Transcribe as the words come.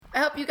I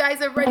hope you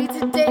guys are ready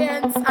to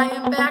dance. I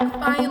am back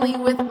finally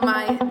with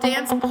my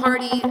Dance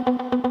Party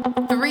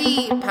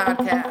 3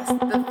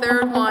 podcast, the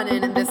third one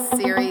in this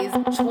series.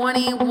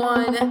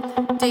 21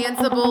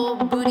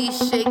 danceable,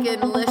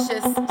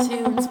 booty-shaking-licious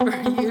tunes for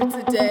you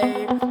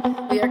today.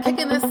 We are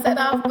kicking this set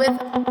off with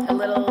a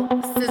little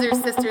Scissor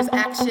Sisters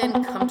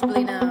action,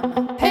 Comfortably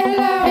Numb.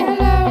 Hello,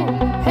 hello,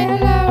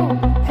 hello,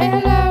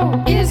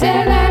 hello. Is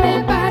there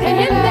anybody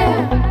in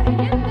there?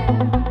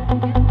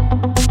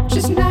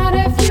 Just not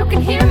if you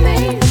can hear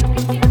me.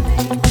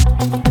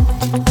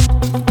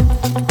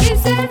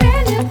 Is there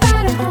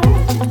anybody home?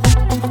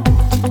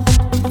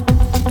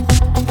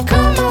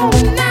 Come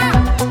on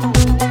now.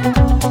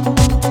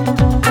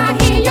 I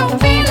hear you're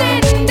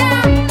feeling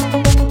down.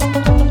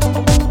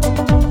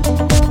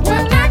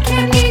 Well, I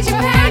can ease your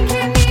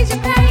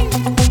pain,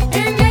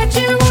 and get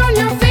you on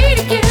your feet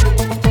again.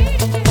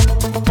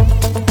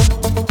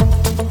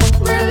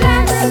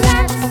 Relax,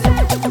 relax.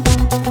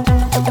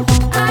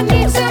 I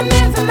need some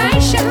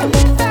information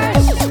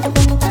first.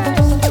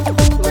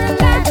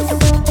 Relax,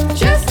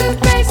 just the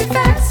basic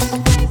facts.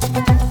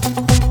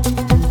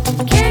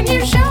 Can you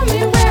show me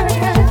where it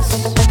hurts?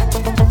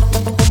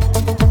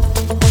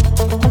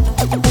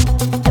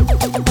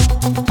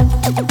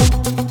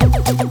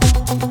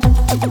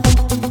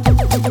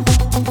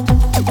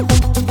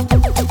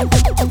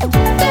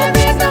 There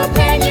is no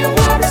pain you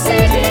are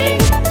receiving.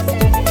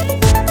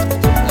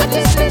 A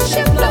distant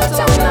ship floats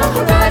on the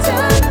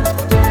horizon.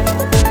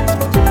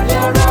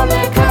 You're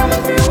only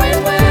coming through in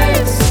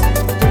waves.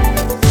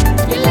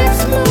 Your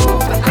lips move,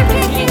 but I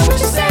can't hear what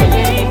you're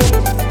saying.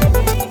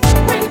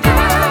 When I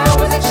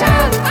was a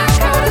child, I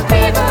caught a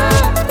fever.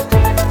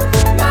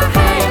 My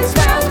hands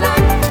felt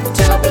like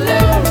two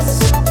balloons.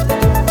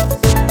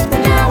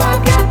 Now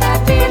I've got that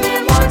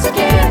feeling once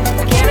again.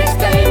 I can't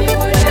explain, you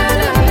would not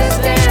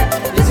understand.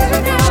 This is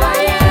how I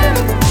am.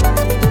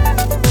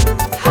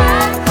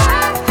 High,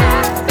 high,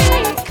 happy,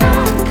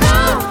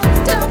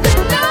 comfortably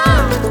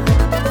numb.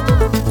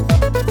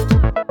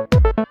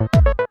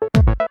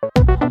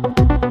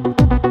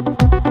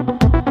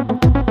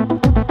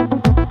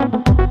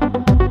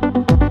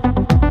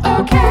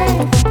 Okay,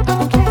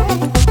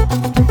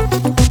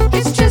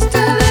 it's just a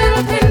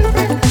little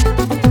pinprick.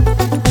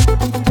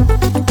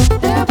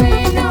 There'll be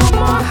no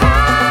more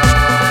high,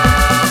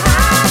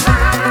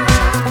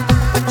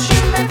 but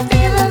you may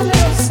feel a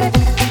little sick.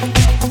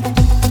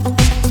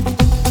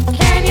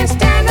 Can you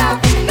stand up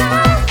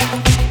now?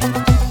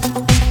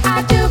 I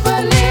do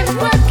believe it's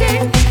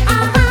working.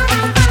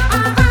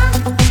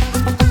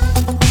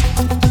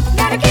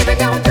 Gotta keep it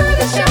going through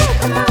the show.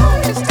 Come on,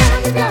 it's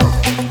time to go.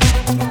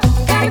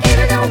 Gotta keep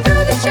it going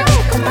through the show.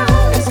 Come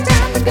on, it's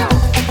time to go.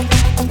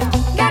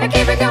 Gotta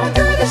keep it going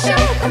through the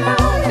show. Come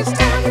on, it's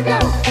time to go.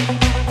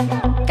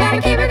 Gotta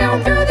keep it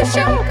going through the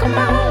show. Come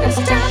on, it's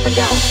time to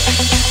go.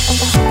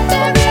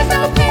 There is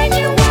no pain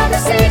you are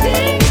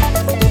receiving.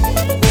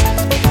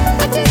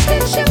 A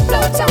distant ship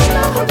floats on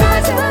the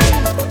horizon.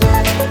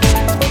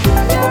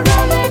 You're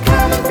only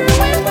coming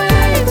through in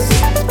waves.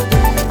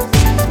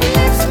 Your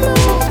lips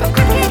move, but I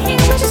can't hear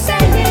what you're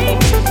saying.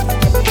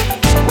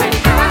 When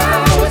I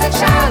was a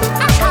child,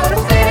 I caught a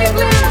fleeting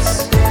glimpse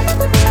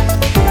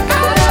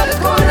out of the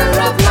corner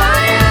of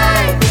my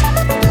eye.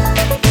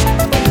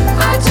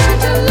 I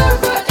turned to look,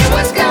 but it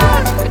was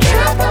gone. I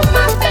cannot put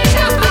my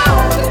finger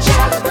on. The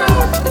child is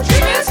grown, the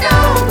dream is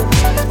gone.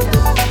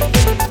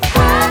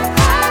 High,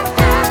 high,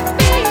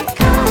 happy,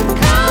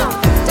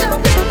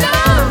 comfortably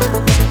numb.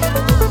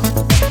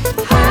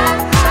 High,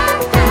 high,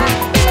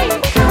 happy,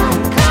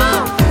 comfortably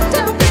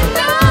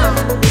numb.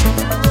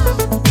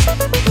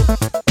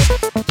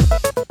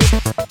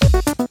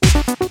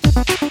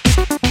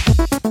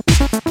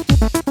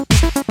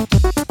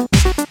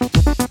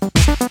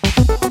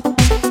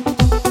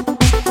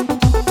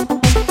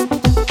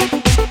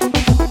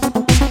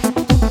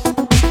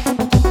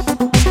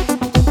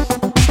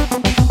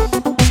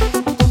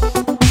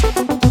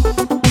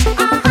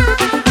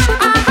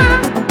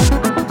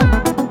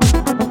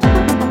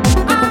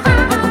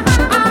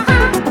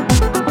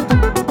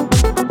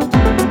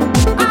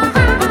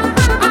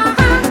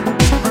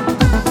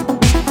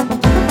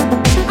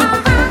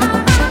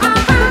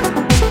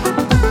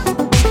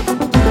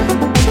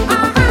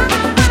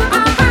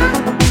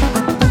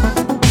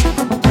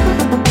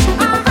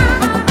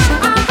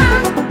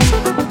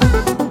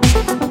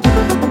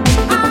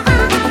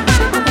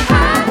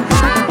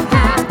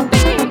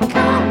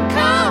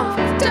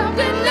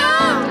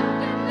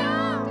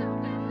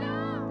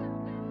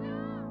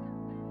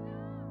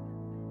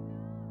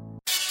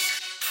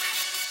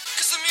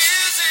 Cause the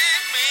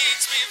music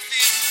makes me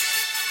feel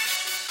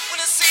when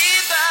I see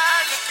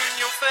that look in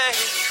your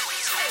face.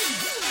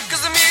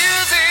 Cause the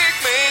music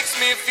makes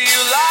me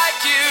feel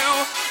like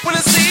you when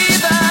I see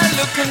that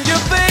look in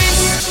your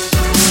face.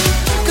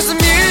 Cause the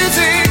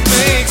music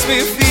makes me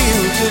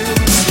feel good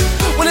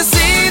when I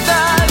see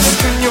that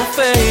look in your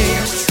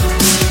face.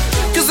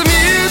 Cause the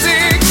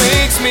music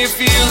makes me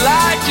feel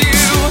like you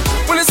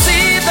when I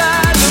see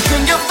that look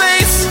in your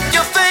face,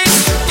 your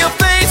face, your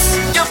face,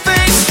 your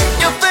face,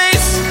 your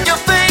face, your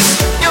face,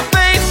 your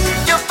face.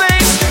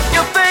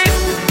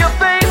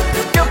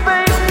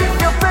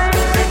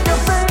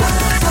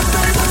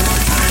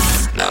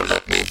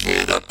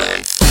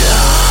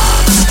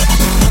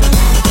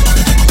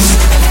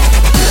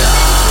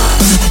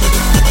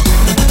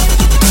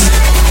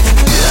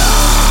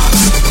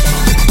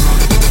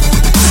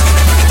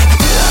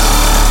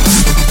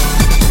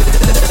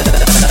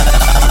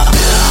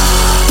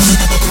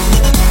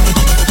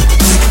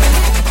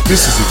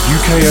 This is a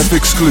UKF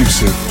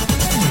exclusive.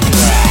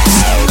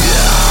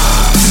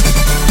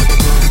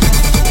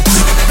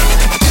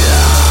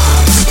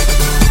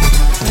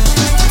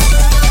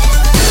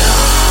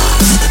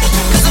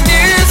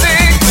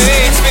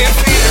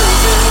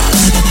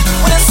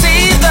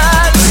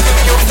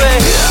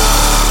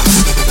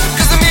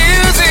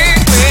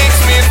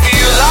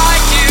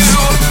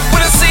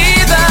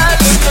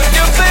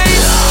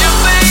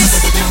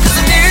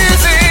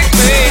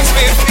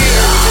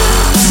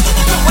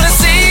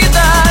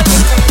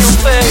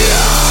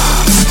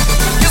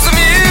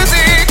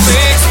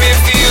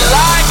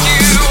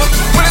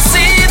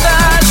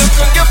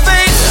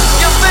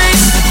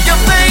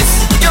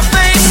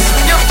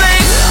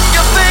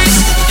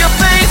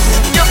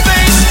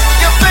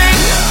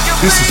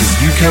 This is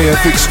a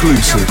UKF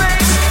exclusive.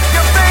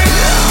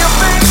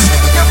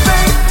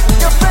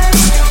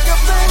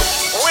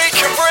 We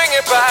can bring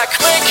it back,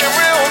 making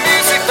real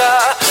music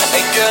that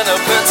ain't gonna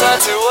put time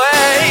to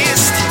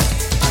waste.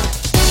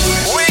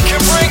 We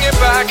can bring it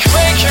back,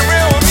 making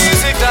real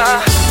music that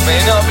may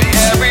not be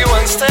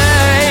everyone's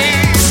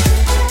taste.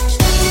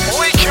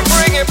 We can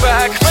bring it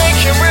back,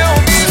 making real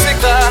music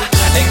that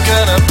ain't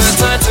gonna put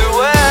time to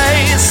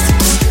waste.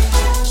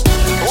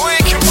 We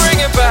can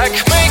bring it back,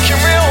 making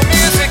real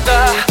music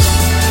that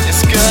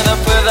is gonna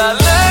put that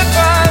look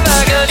right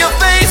back at your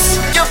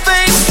face, your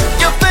face,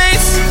 your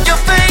face,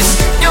 your face,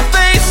 your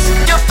face,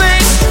 your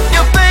face,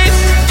 your face,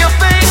 your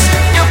face,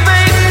 your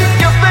face,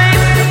 your face,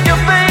 your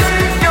face,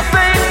 your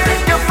face,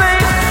 your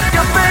face,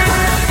 your face,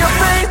 your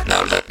face.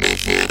 Now let me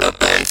hear the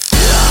bass.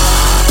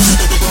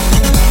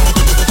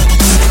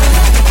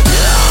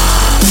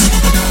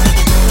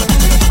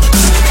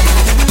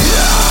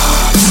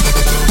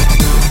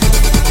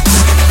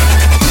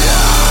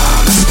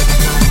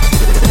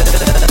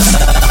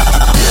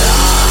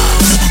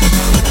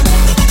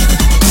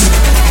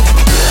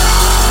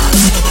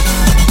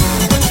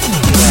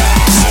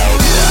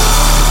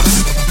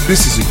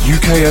 This is a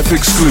UKF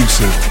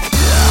exclusive.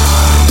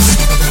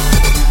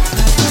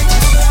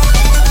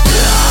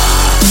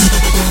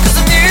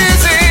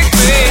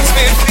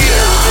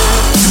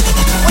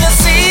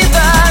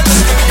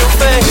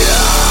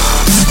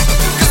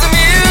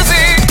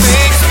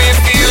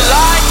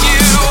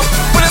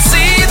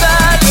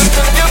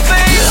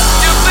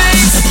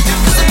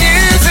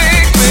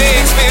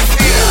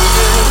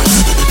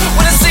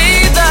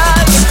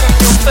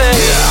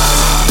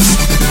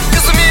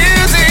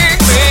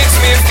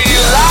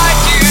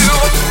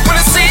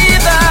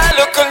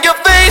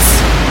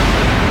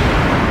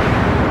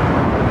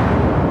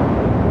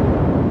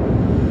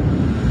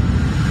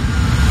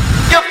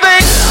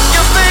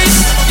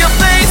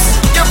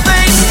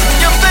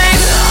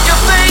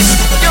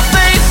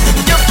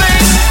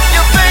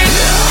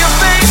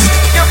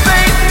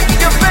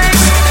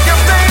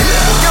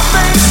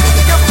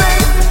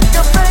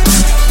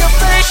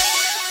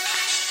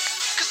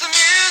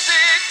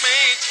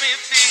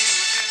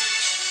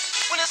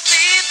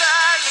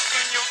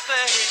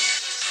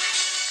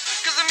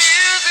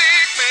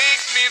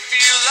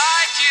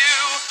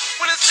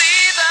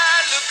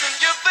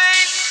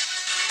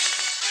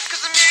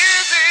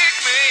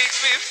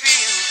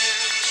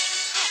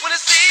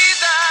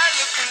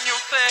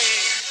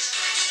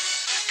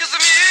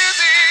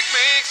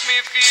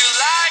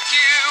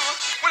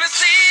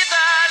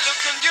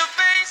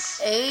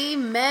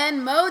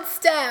 Amen,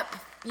 Modestep.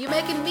 You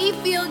making me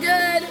feel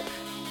good.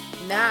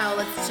 Now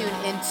let's tune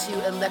into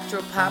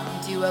electropop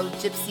duo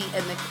Gypsy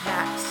and the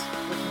Cat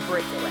with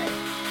Breakaway.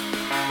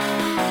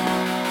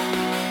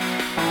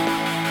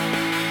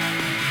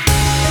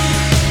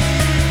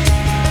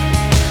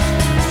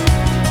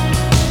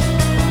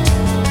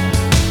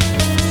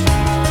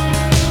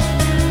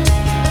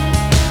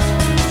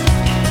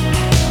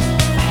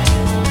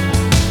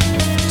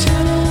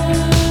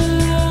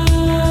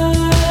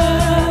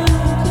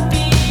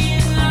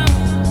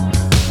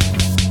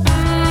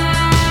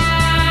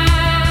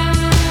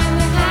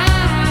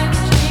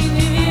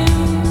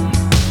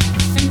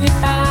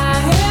 If I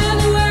had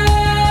the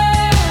world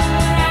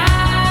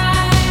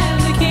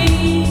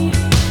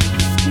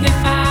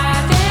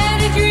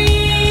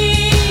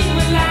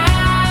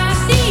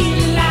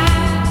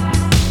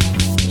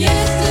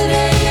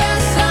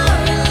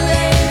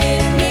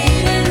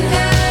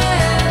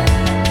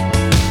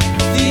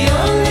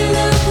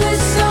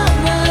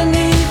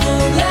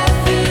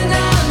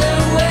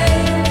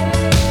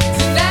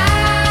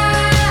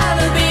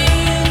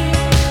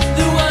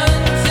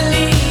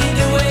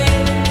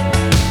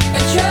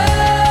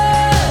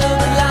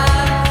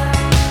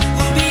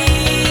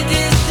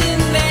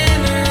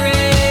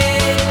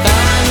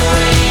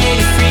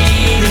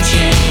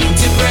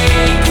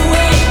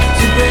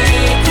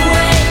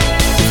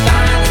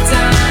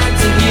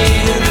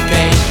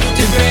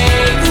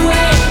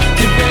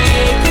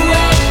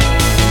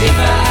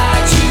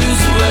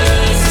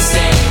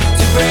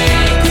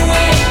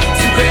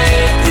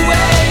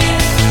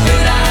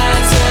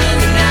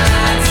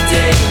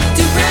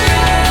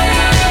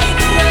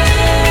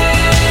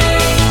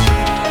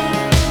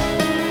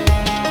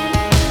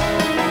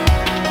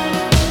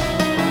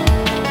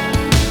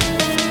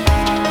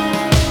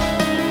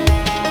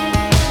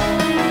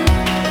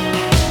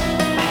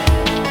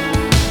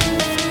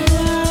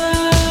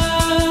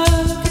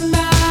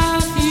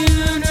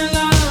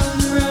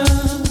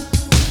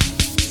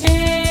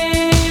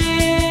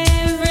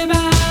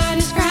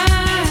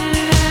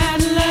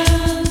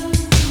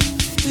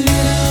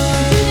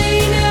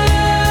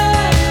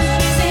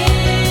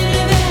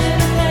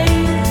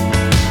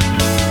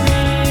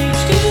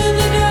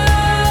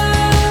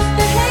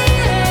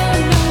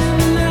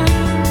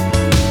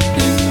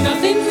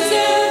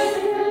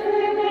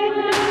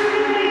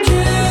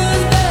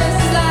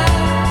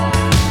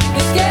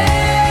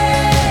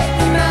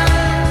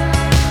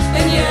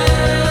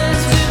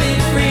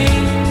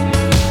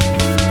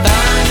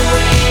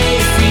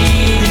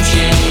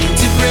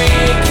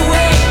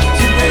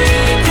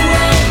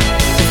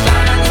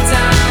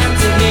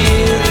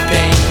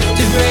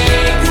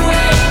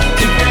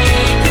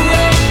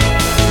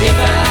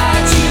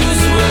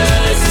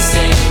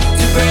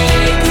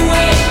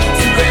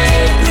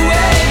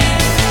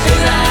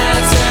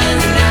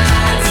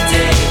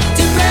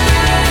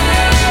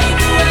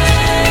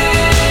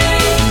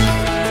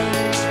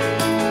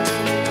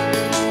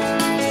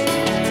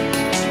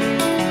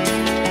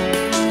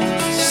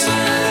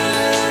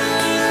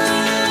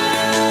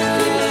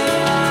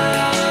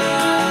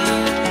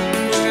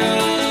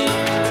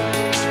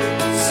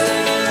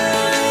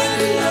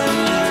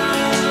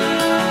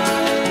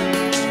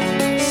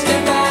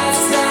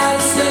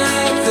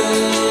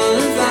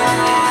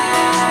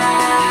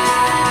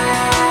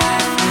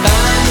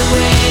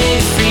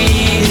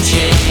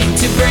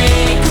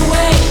break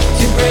away,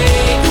 to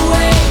break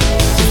away,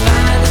 to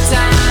find the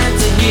time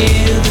to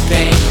heal the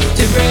pain,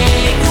 to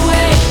break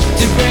away,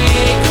 to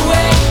break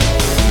away.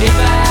 If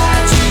I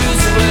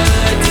choose a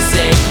word to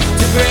say,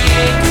 to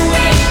break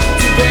away,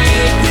 to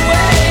break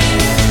away.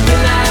 The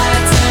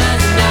light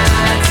turns the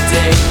night to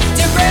day,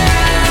 to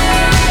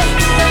break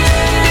away.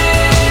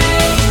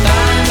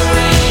 Find a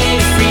way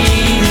to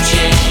free the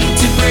chain,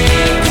 to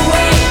break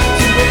away,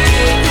 to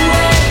break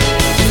away.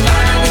 To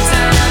find the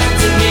time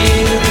to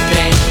heal the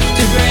pain,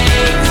 to break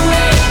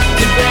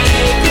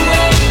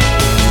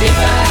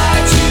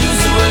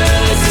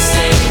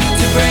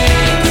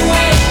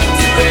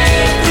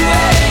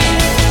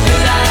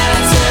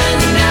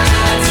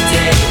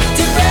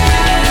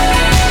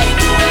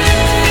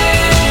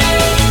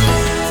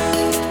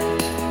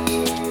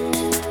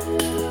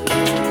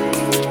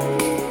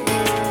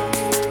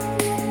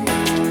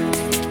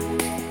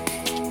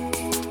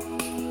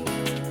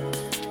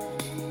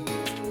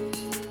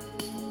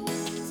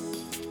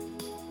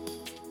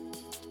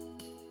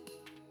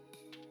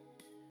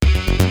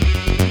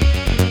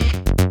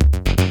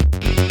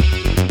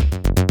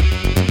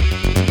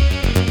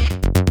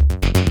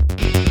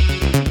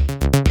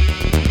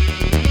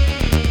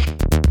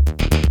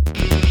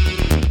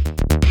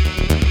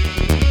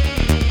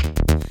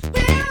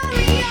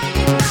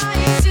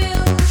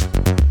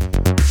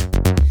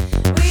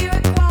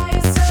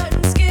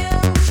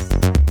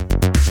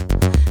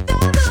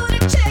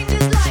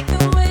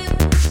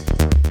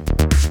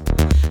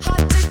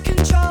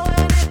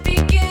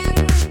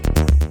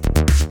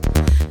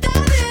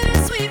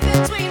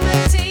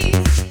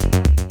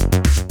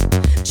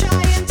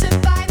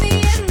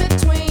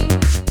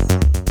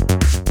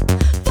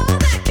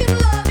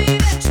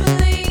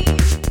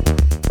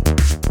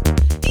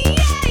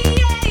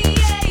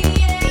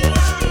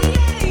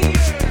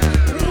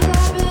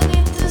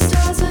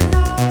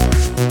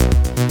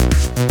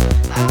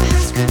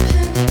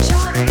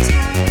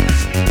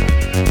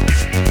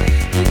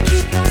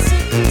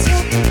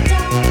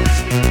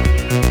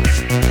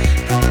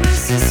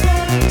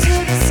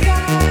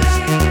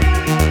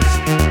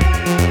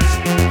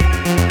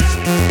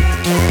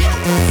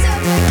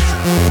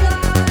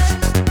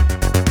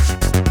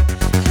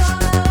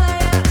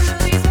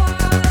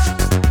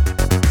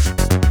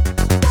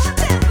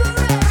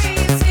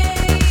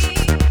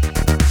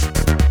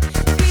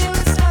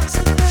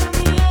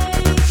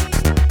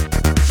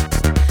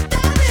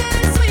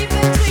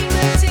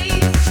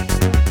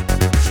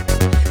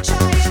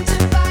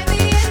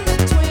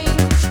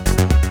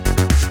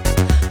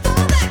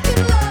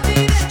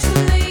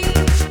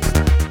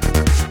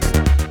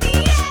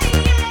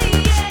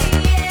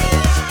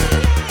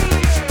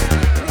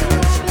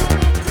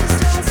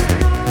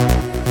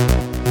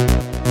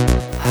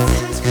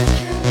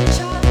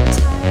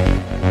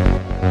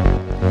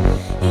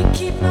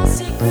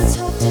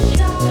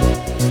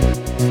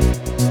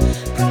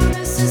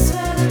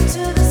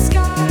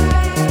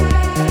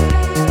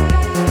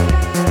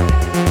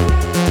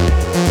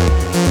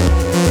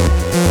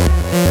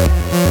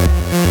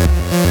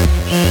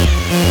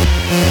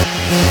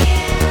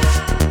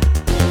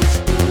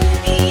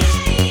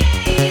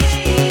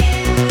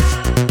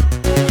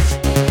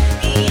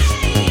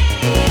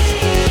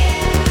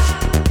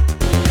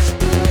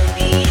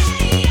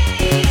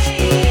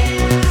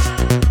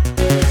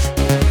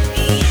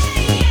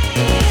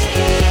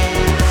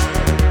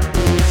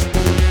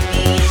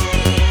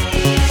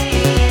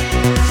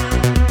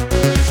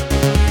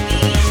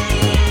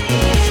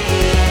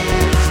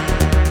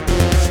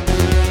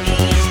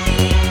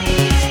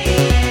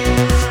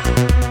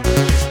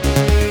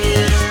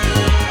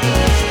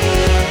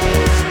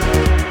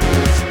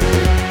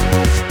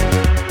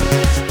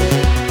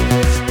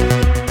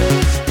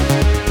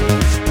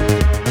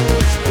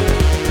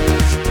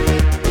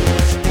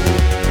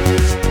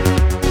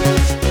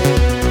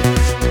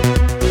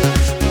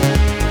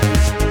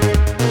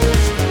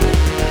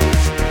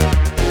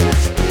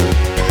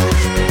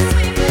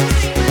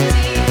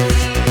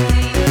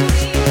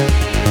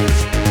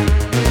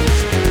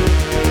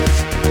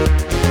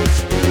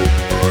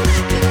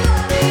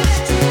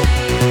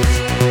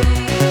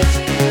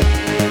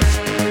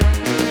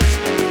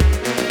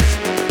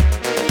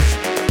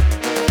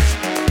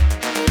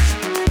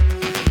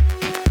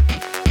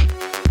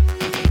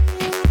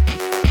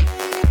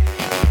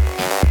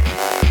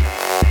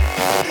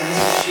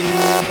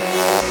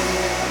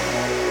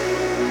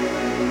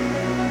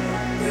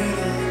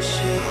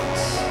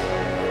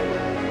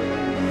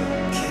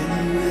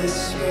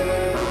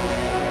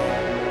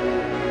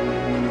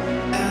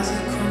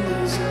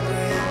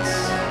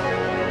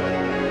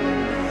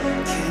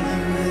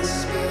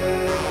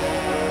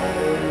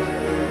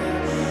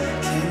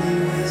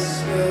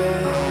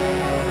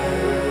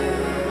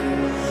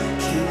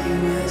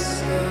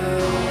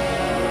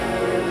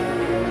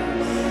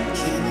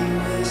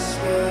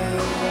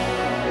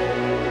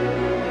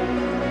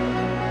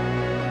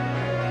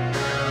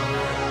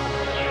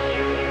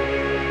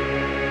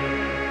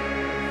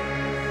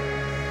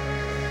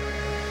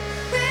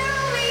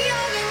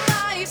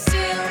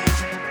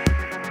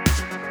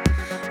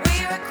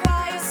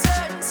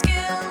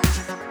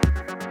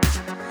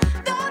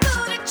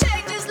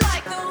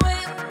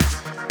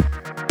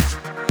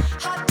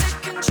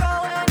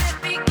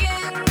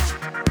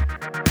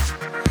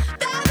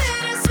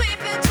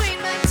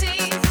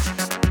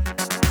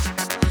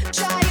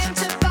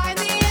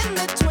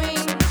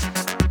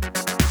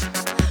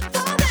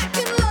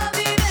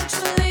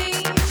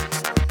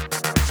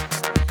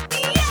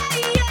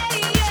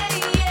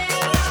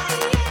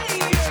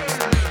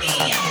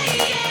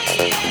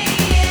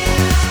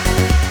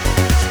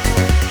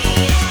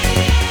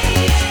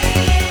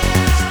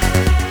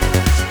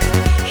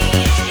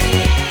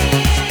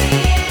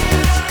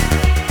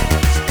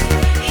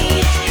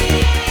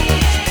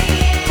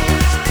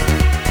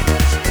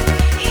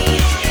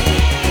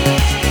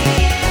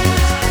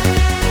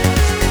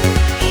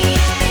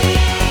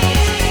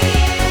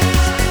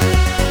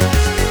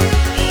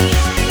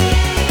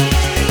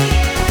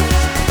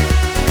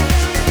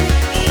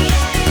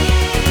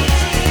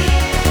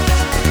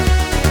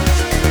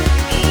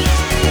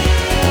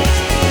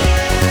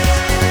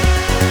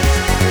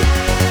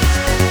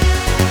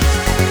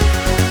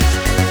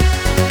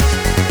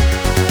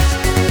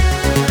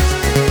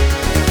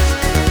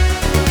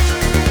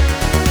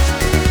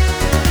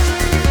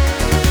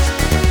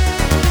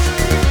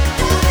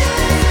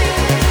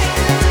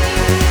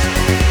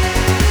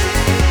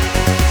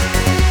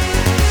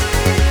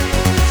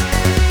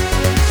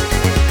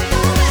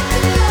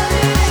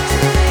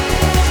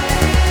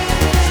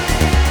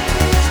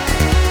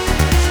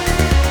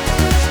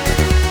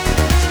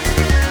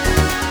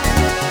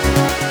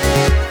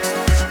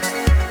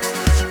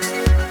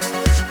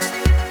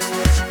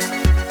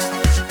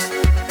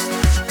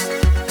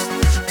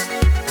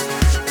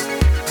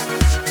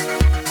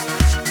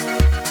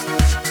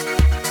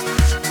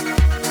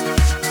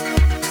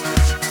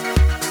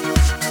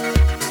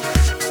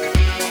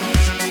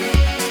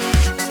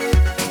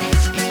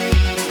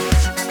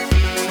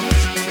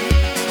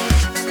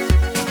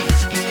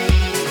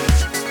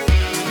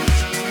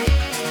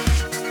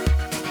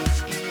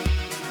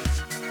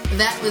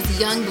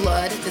Young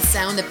Blood, the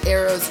Sound of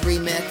Arrows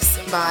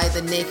remix by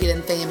The Naked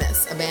and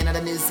Famous, a band out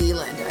of New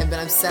Zealand. I've been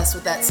obsessed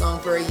with that song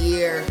for a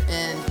year,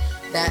 and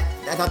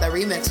I thought that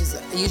remix was,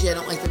 usually I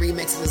don't like the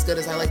remixes as good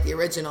as I like the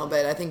original,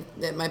 but I think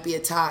it might be a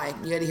tie.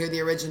 You got to hear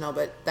the original,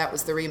 but that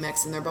was the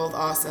remix, and they're both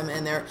awesome,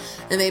 and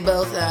they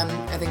both,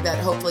 I think that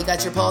hopefully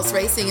got your pulse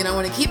racing, and I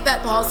want to keep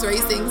that pulse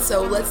racing,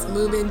 so let's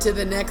move into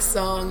the next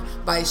song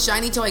by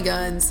Shiny Toy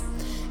Guns.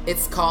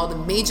 It's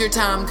called Major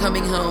Tom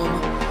Coming Home,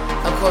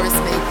 of course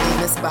made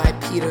famous by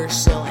Peter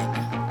Schilling.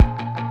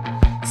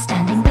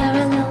 Standing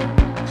there alone,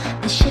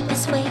 the ship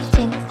is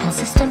waiting, all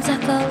systems are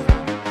go.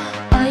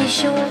 Are you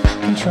sure?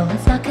 Control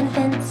is not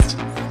convinced,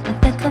 but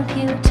the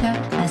computer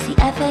has the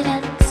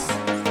evidence.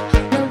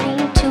 No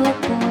need to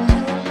abort.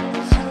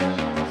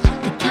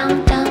 The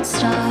countdown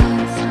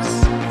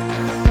starts.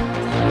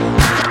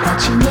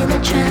 Watching in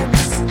a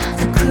trance,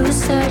 the crew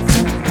is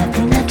certain,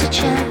 nothing left to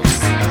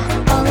chance.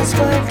 All is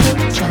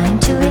working, trying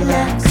to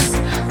relax.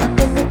 Up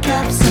in the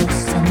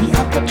capsules on the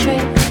upper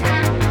trip,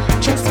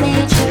 just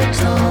Major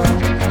Tom.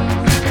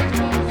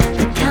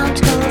 The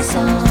count goes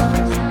on.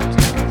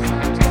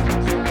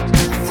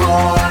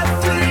 4,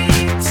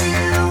 3,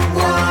 2,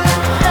 1.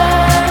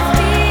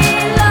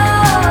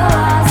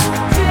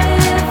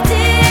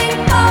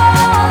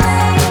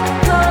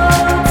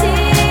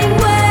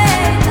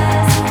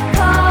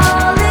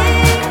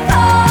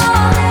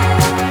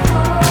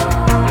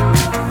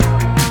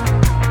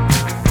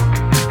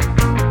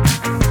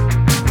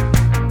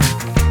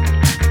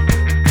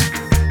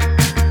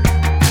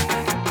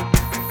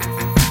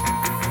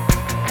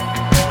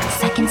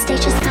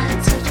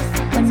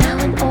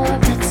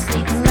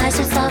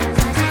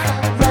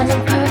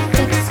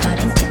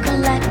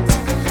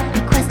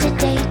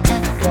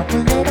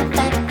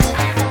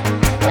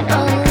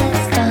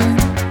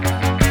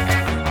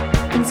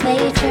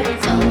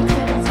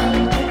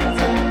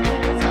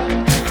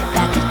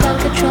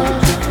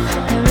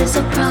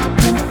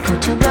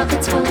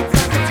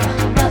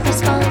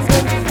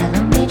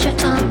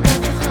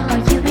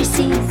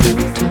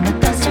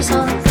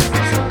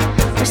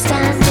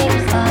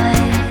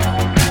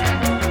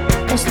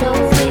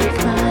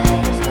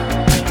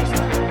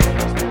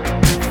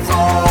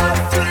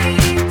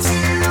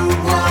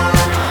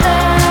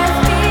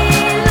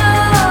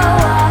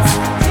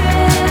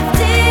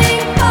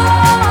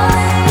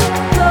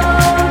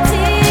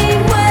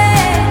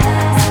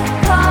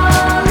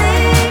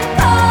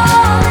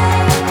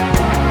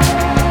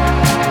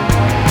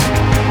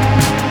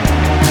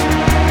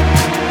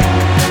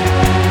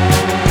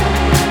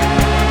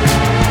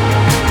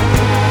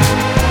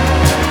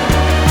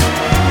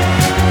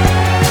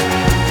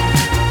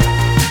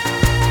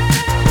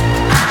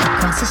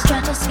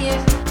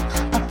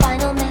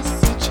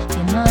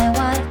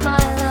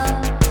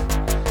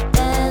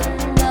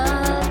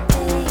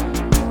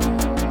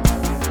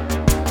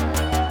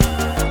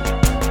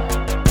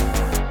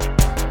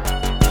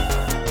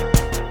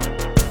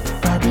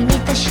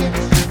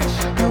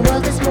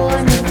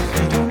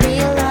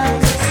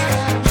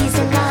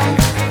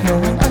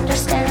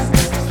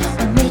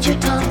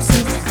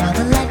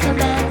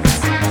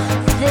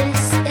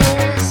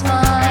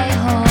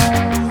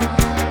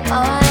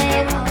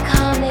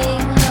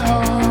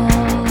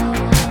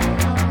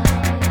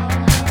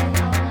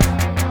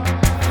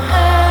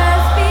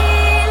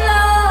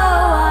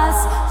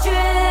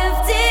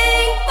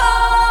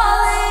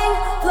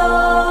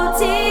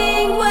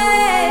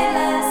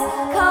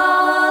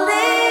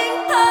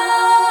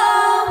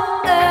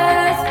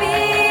 Earth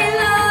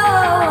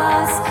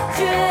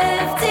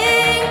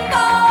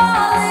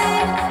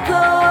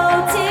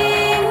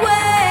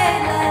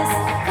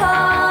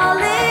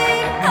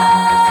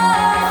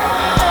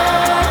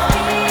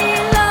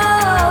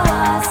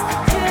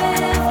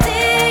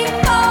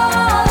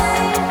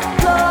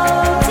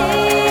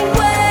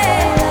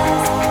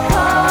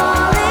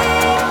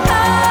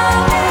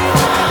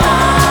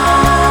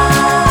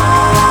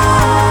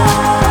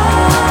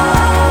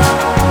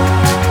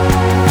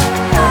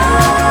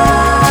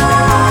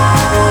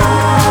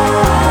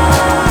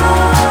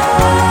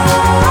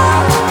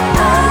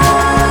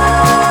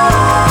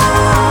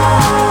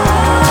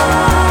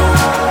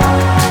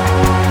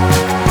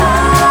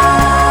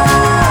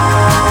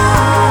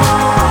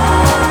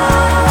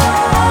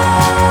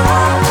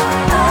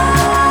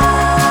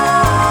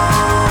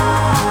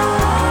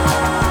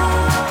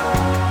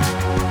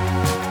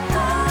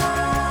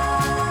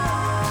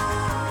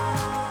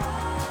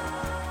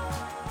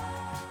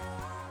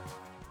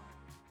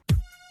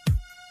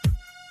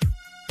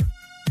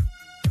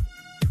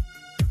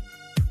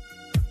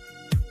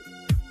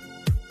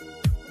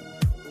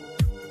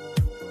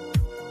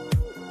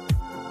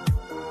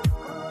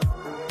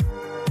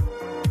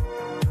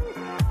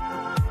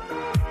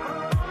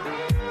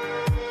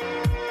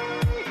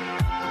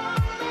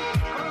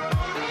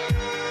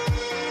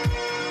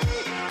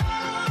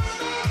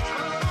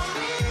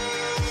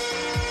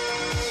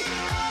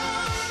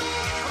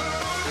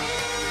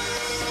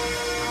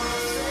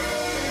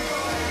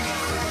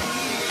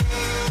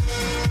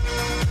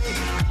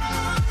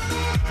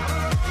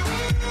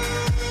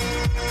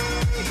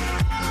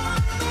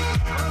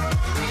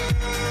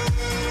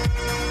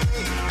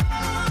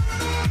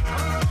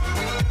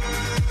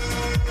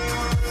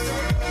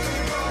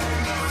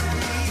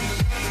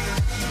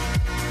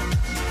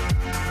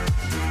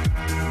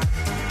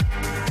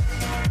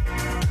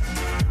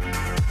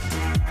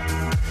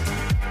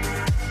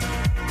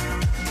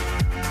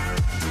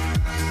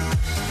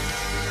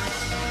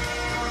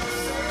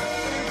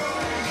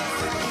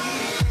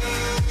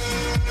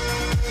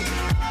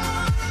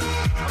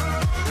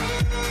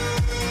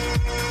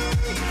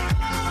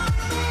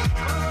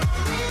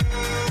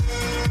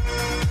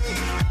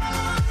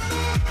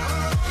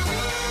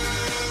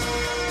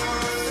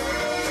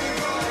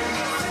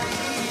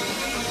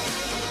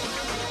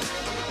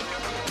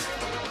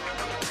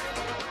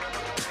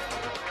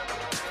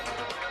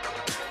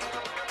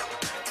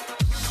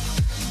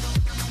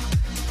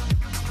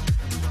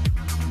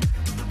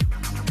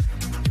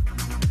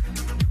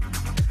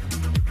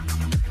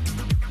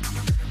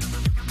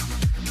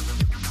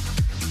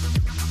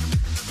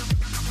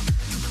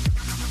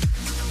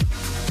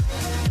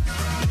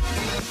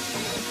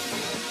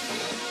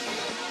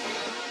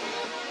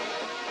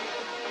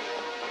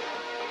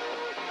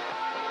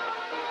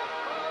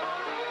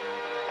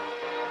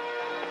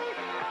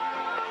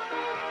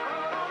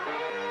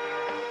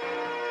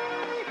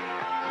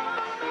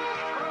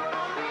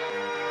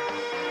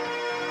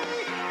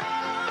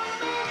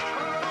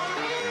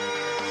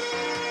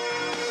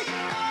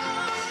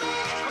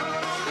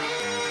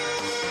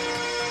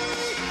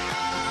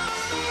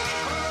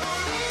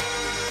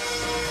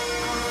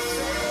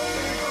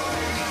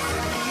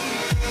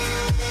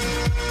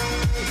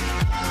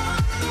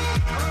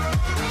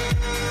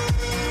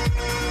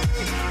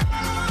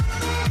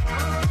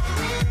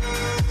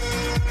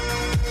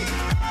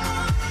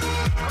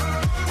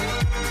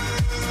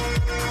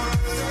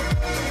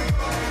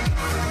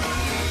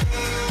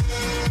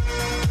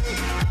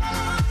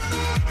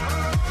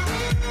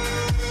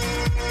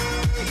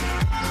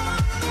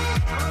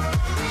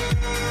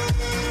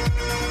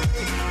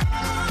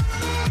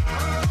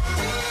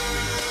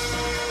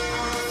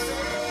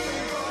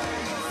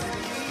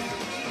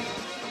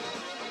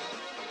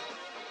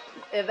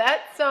If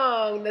that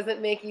song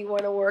doesn't make you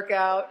want to work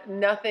out,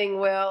 nothing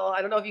will.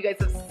 I don't know if you guys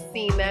have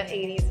seen that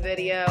 80s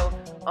video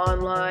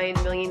online,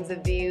 millions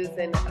of views,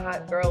 and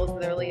hot girls in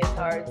their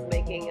leotards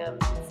making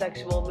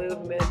sexual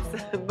movements,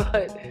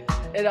 but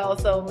it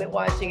also,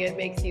 watching it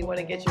makes you want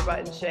to get your butt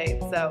in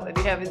shape. So if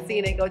you haven't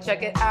seen it, go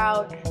check it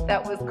out.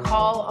 That was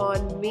Call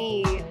on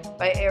Me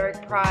by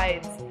Eric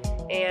Prydz.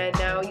 And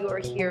now you are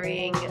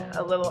hearing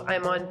a little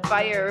I'm on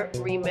Fire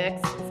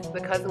remix, the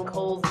Cousin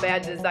Cole's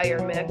Bad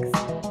Desire mix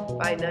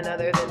by none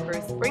other than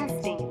Bruce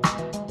Springsteen.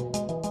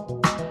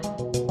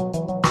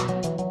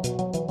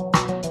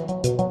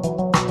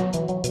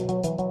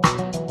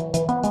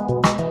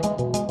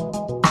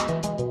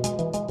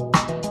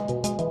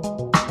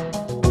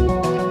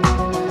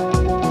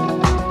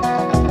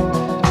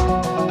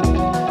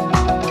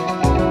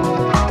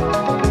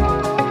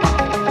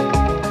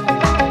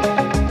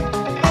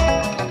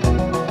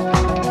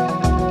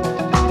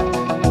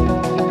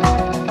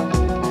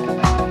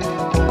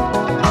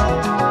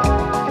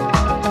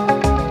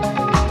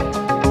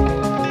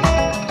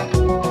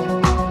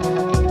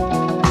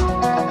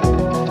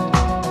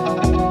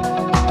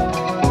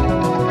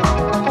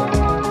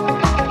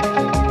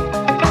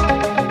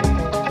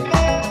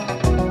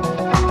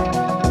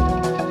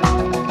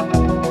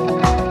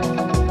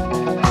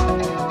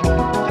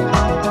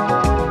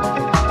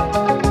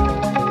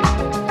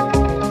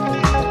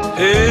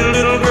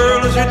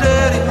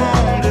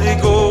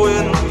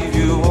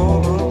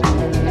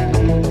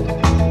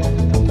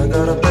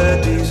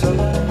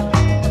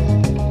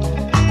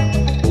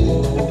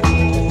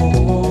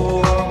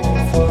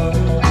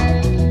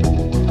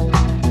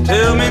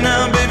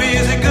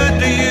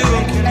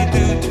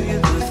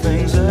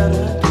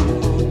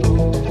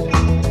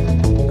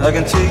 I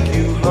can take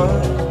you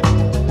high.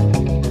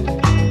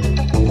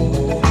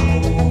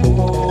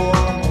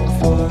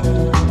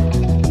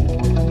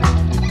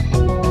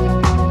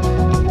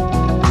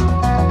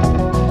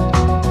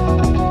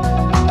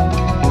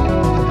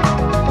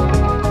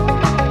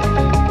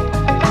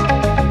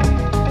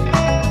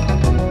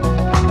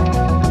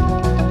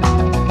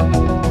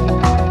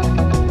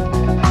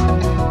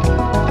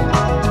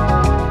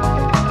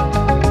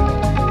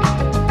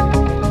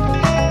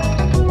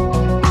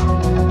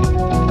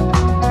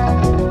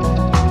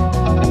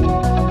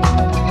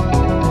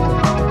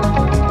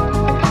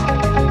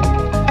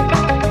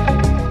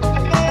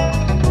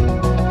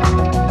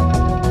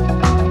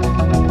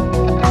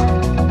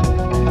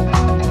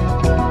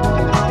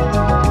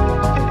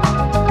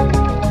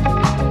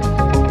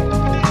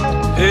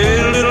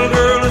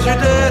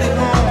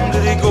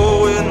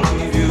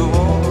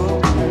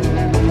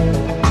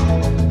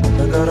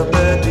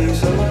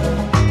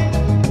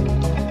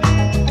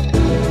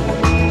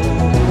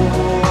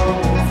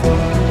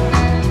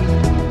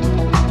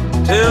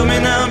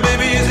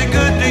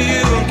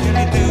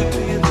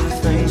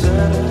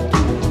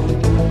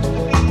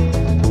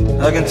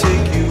 I can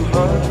take you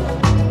high.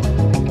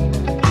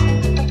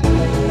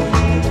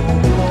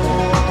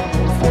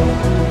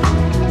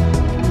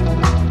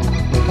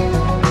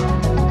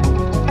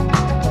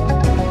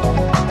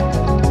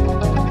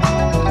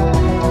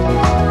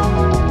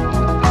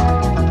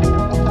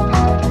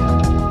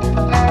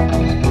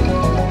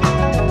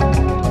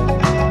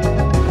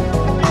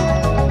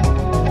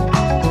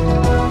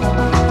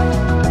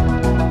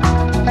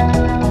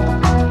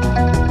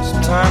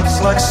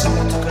 Like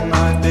someone took a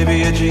knife,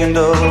 baby, edgy and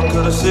dull,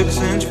 cut a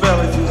 6-inch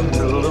valley through the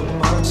middle of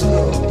my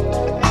skull.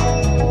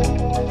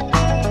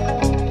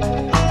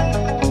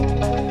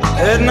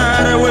 At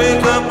night I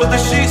wake up with the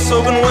sheets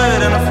soaking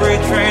wet and a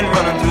freight train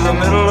running through the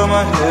middle of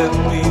my head.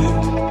 And you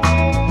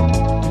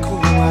cool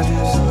my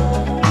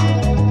desire.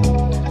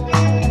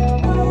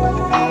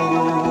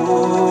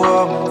 Oh,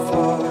 I'm on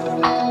fire.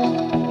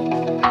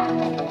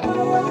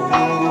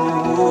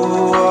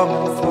 Oh, I'm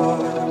on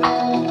fire.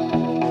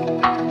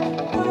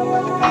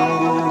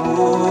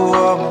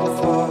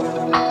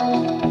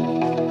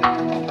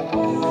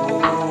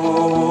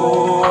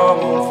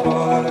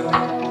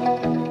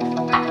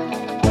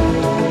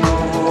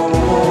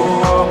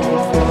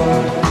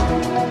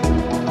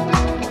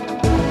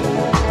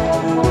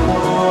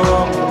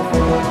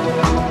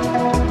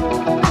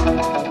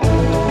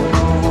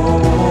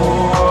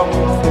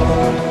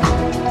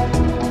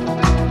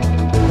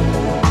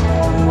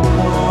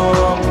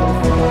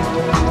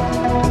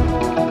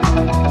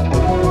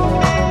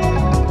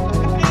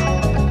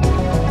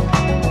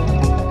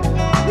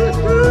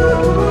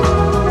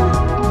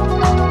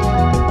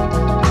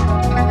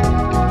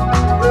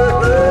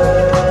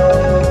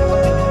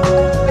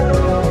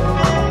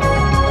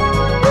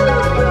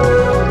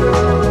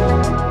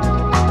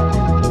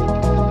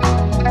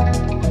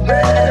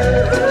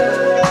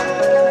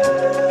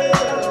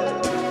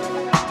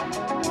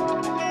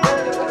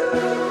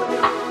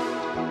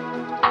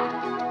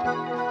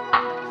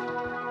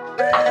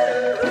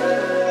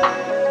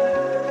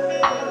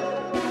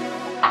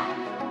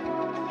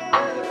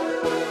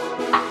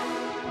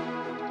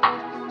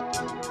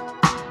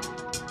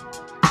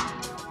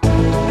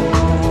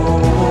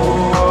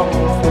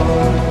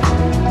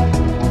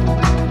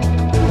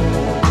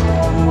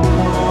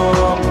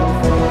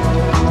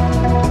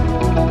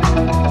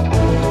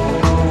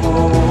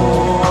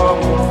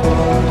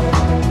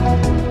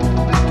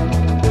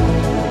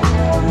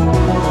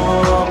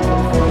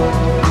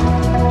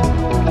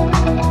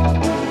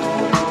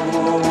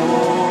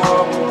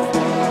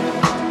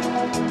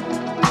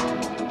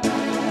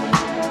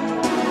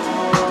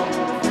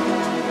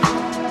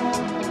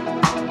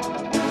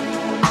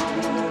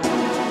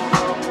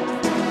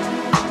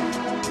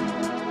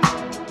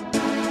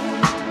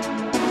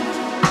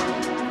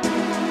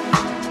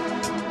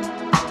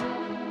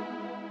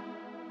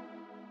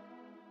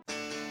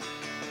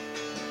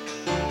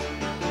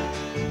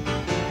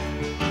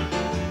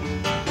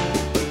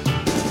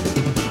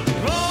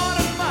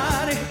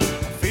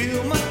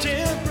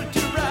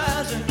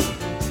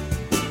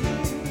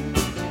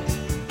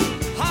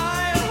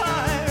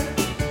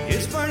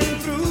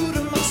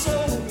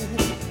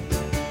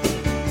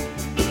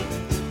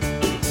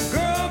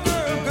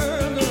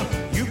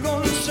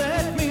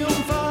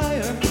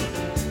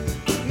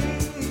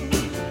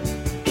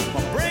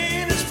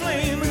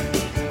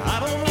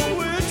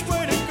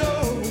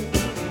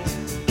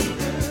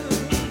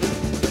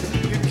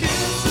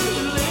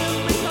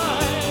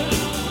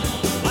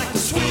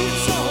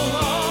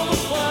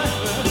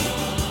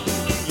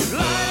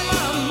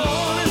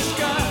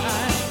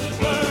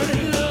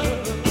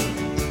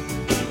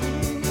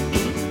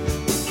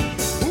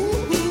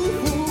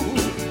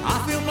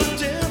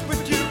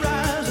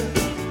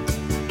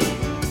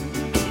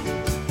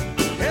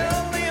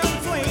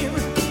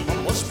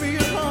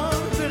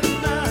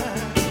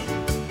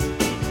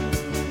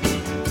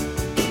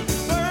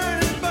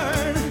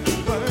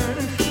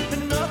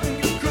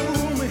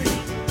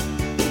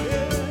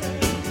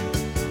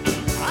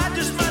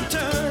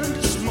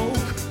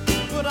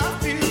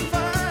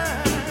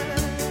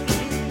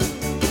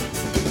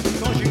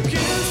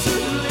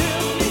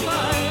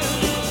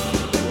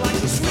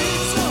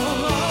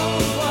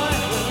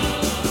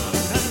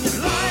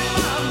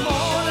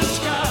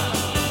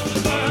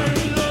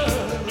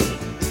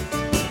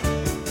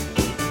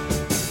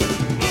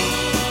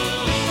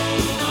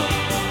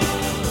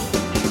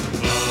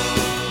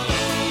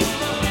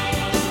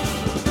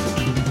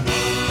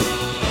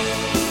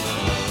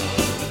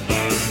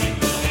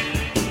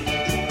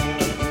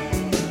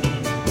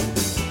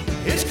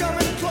 It's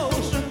coming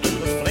closer.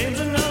 The flames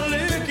are now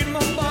licking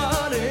my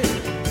body.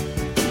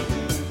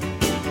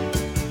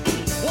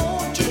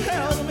 Won't you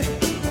help me?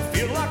 I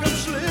feel like I'm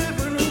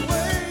slipping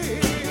away.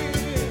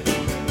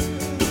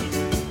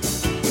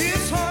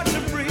 It's hard to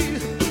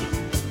breathe.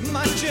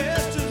 My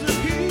chest is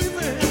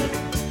heaving.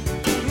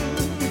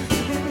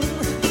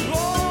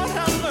 Lord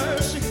have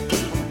mercy.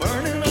 I'm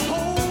burning a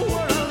hole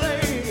where I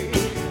lay.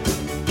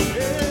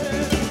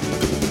 Yeah.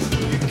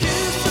 Your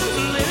kisses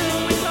lit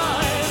me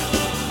tight,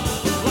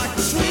 like a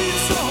sweet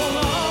song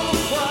on a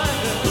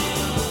fire.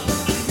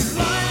 You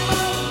light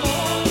my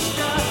morning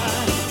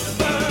sky,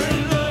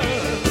 burning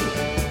love,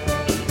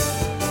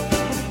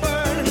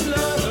 burning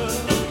love.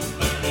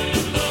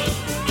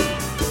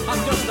 I'm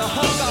just a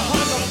hunk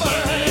of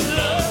burning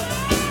love,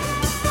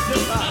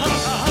 just a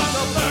hunk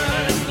of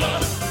burning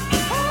love,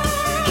 hunk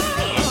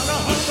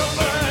of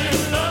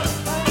burning love,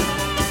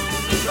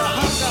 just a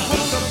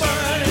hunk of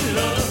burning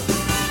love,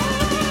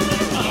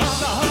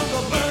 a hunk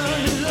of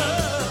burning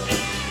love,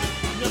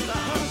 just a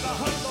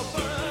hunk of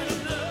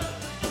burning love.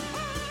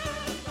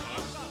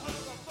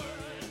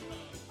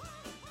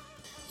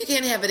 You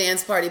can't have a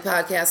dance party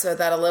podcast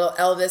without a little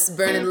Elvis,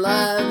 Burnin'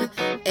 Love,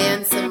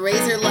 and some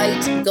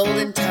Razorlight,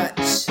 Golden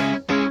Touch.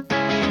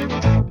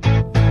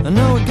 I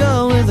know a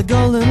girl with a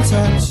golden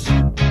touch.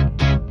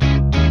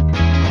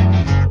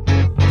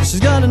 She's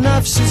got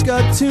enough, she's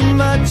got too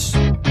much.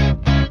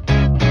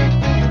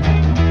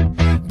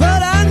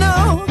 But I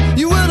know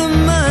you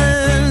wouldn't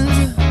mind.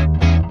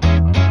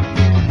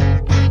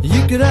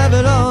 You could have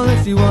it all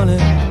if you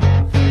wanted.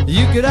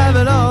 You could have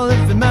it all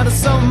if it matters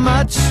so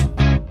much.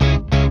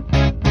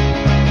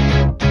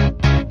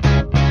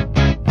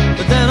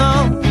 But then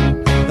all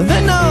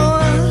they know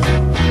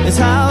is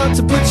how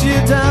to put you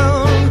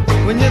down.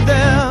 When you're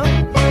there,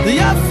 they're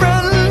your friend.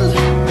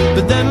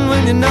 But then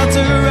when you're not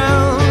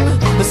around,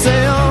 they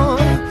say, oh,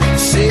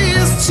 she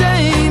has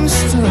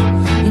changed.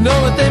 You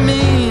know what they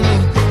mean?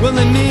 Well,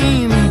 they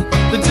mean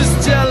they're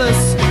just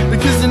jealous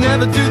because they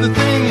never do the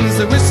things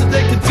they wish that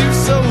they could do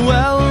so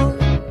well.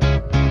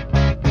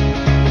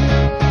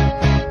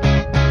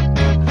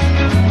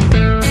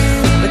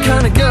 The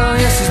kind of girl,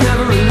 yeah, she's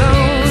never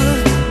alone.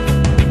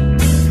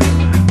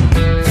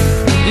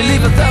 You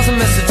leave 1,000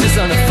 messages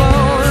on her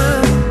phone.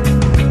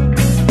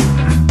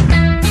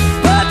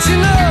 You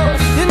know,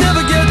 you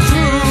never get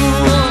through.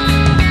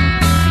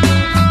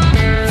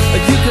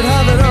 You could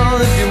have it all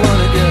if you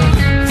wanted, yeah.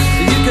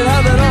 You could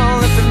have it all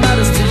if it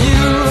matters to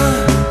you.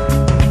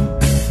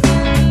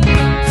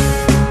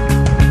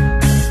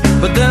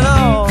 But then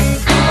all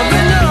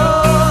they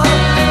know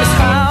is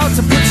how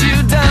to put you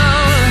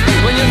down.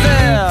 When you're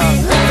there,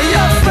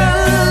 you're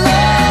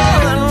friendly.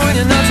 And when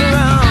you're not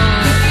around,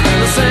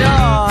 they'll say,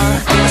 oh,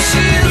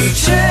 she has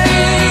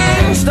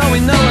changed. Don't we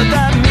know what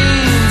that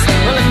means?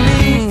 Well, it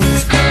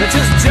means they're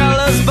just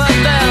jealous, but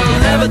they'll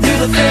never do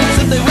the things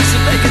that they wish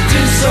that they could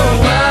do so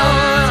well.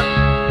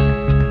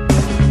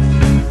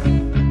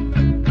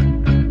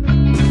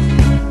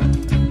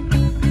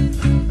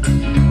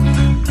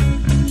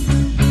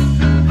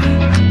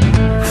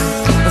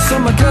 I saw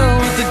my girl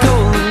with the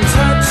golden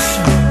touch.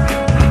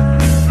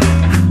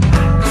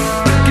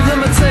 Give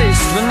them a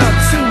taste, but not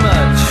too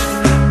much.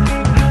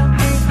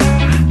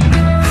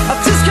 I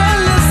just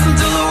can't listen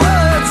to the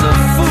words of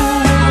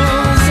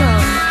fools.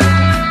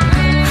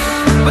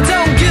 But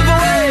don't give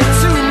away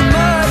too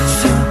much.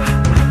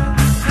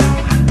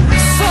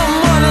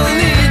 Someone will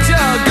need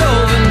your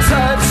golden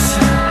touch.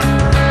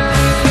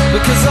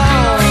 Because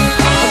all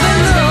they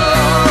know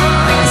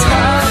is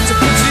how to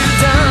put you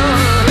down.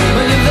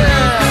 When you're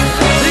there,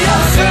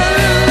 you're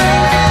friendly.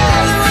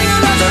 When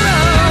you're not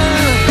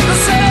around, they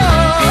say,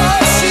 oh,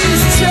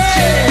 she's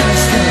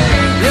changed.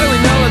 Yeah, we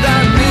know what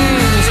that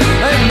means.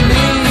 It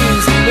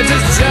means they're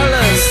just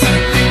jealous.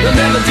 They'll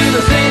never do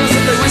the things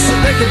that they wish that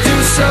they could do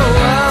so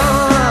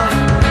well.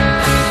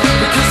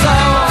 Because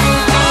all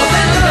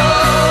they know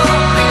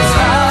is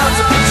how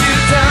to put you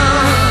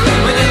down.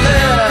 When you're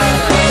there,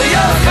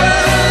 you're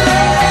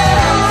friendly.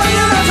 When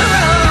you're not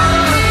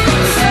around,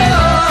 they say,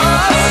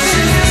 oh,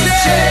 she's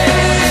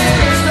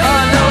changed.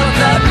 I know what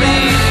that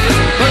means.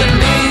 But it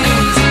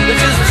means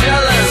they're just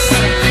jealous.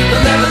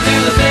 They'll never do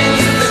the things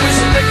that they wish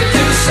that they could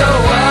do so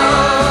well.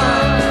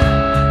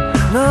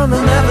 No,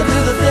 they'll never do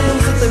the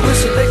things that they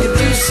wish that they could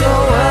do so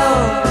well.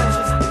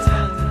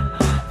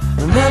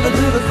 They'll never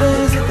do the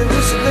things that they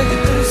wish that they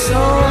could do so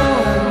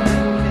well.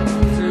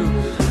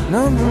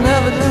 No, they'll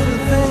never do the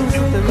things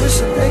that they wish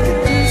that they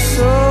could do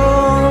so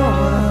well.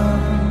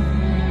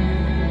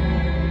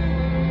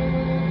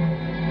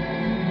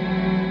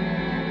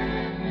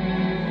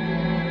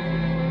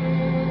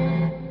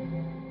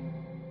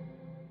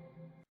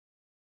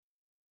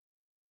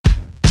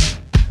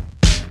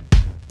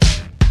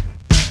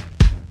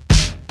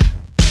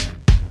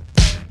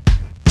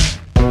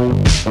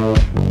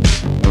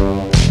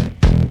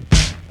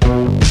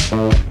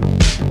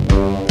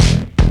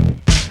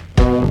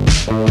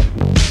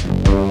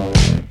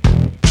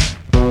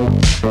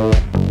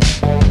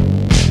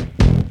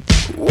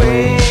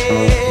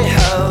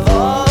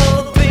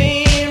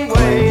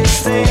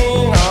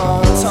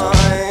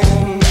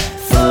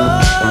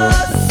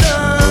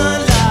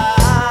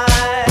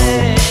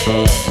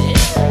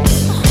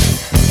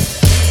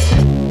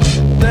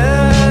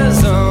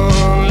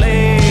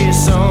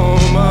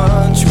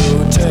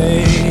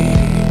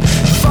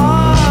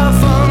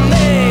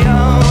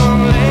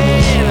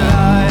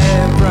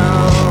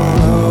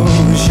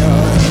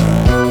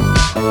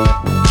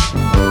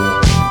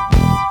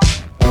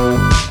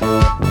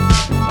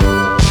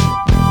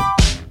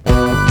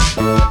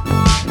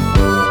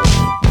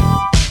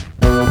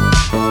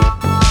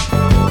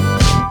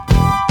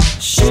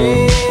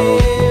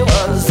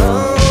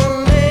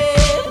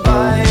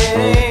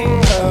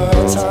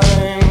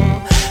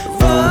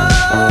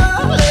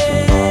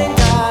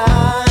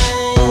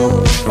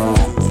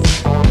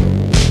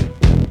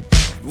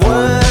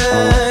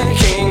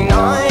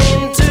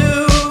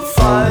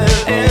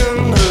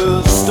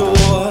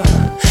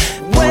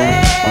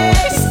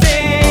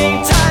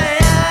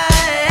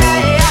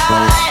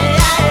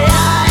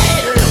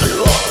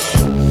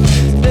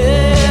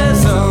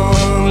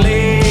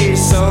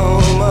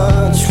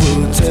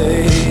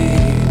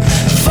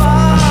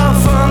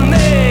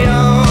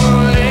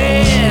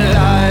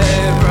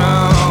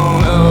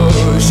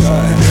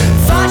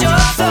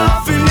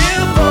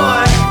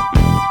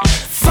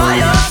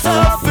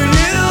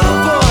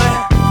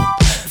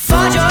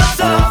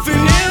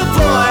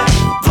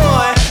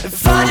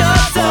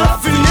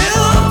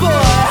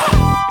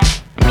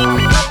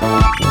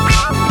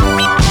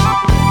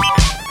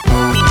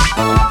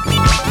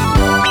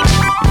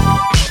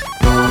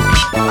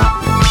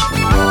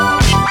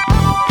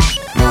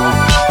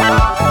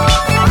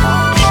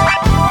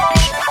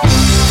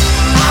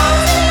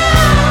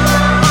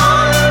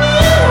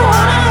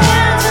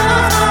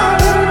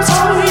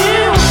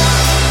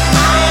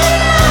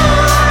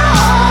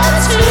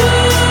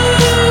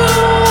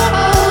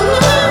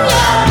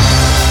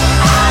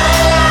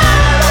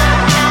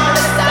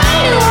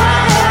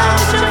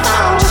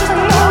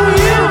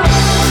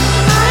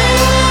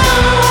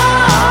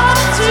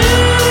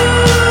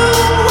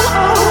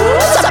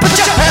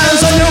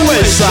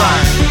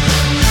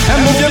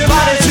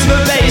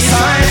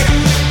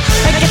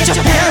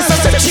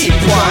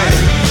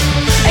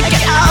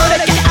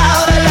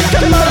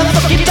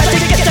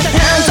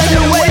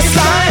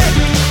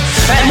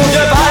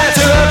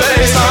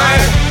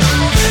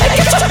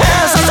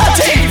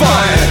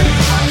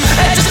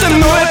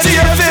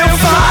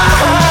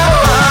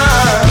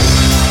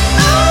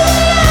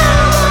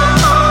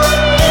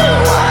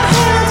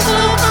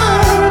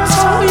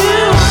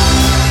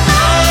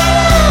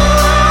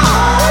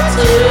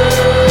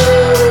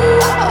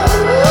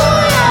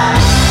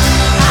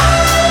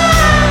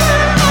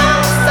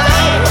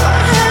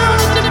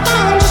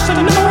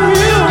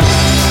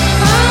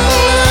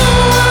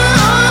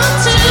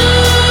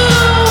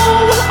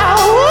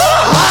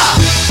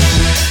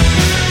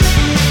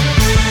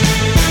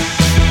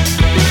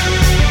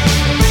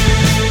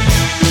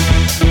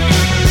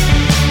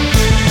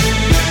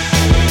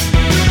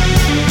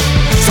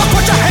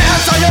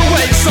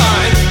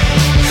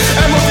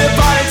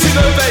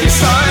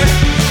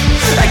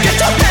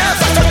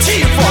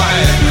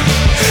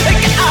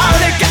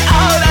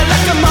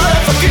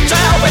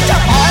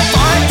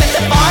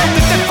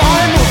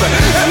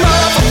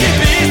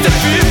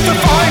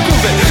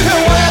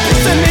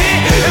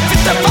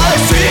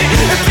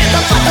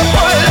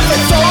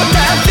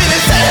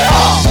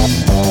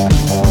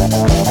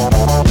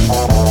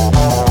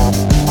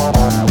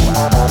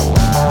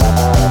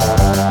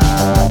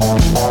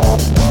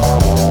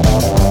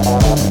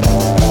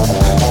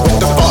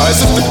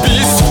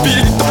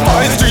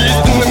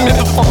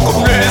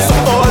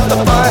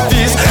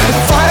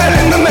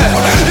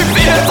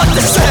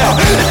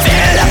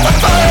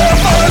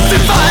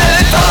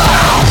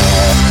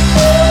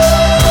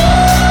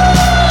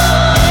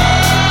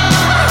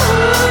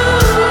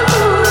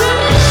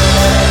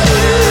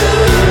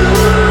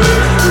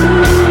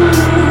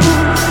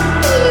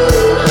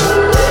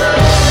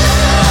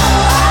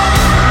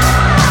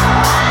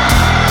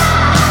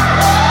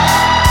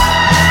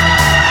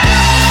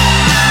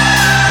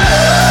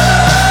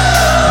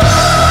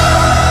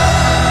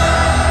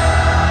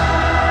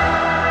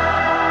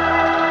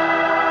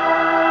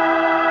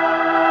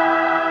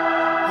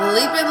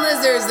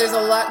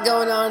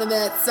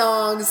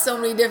 so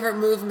many different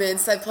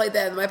movements. I've played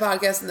that in my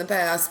podcast in the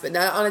past, but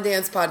not on a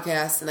dance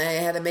podcast, and I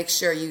had to make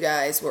sure you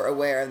guys were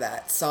aware of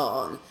that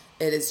song.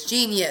 It is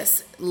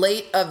genius.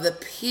 Late of the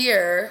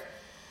Pier.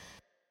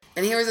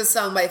 And here's a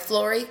song by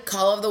Florrie,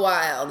 Call of the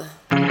Wild.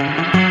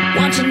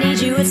 Want you, need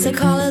you, it's the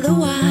call of the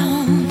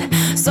wild.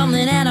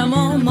 Something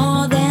animal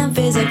more than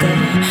physical.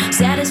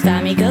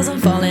 Satisfy me cause I'm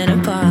falling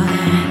apart.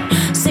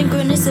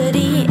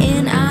 Synchronicity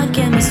in our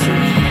chemistry.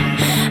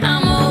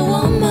 I'm a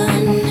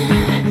woman,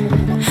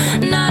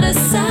 not a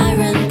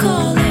siren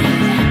calling.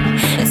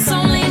 It's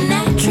only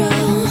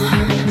natural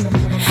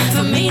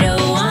for me to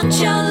want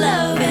your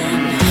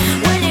loving.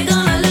 When you're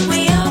gonna look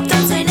me up,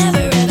 don't say never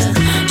ever.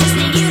 Just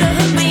need you to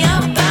hook me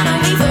up, I know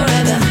me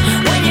forever.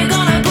 When you're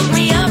gonna book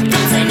me up,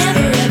 don't say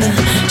never ever.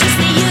 Just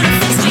need you to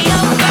fix me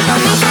up, I know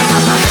me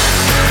forever.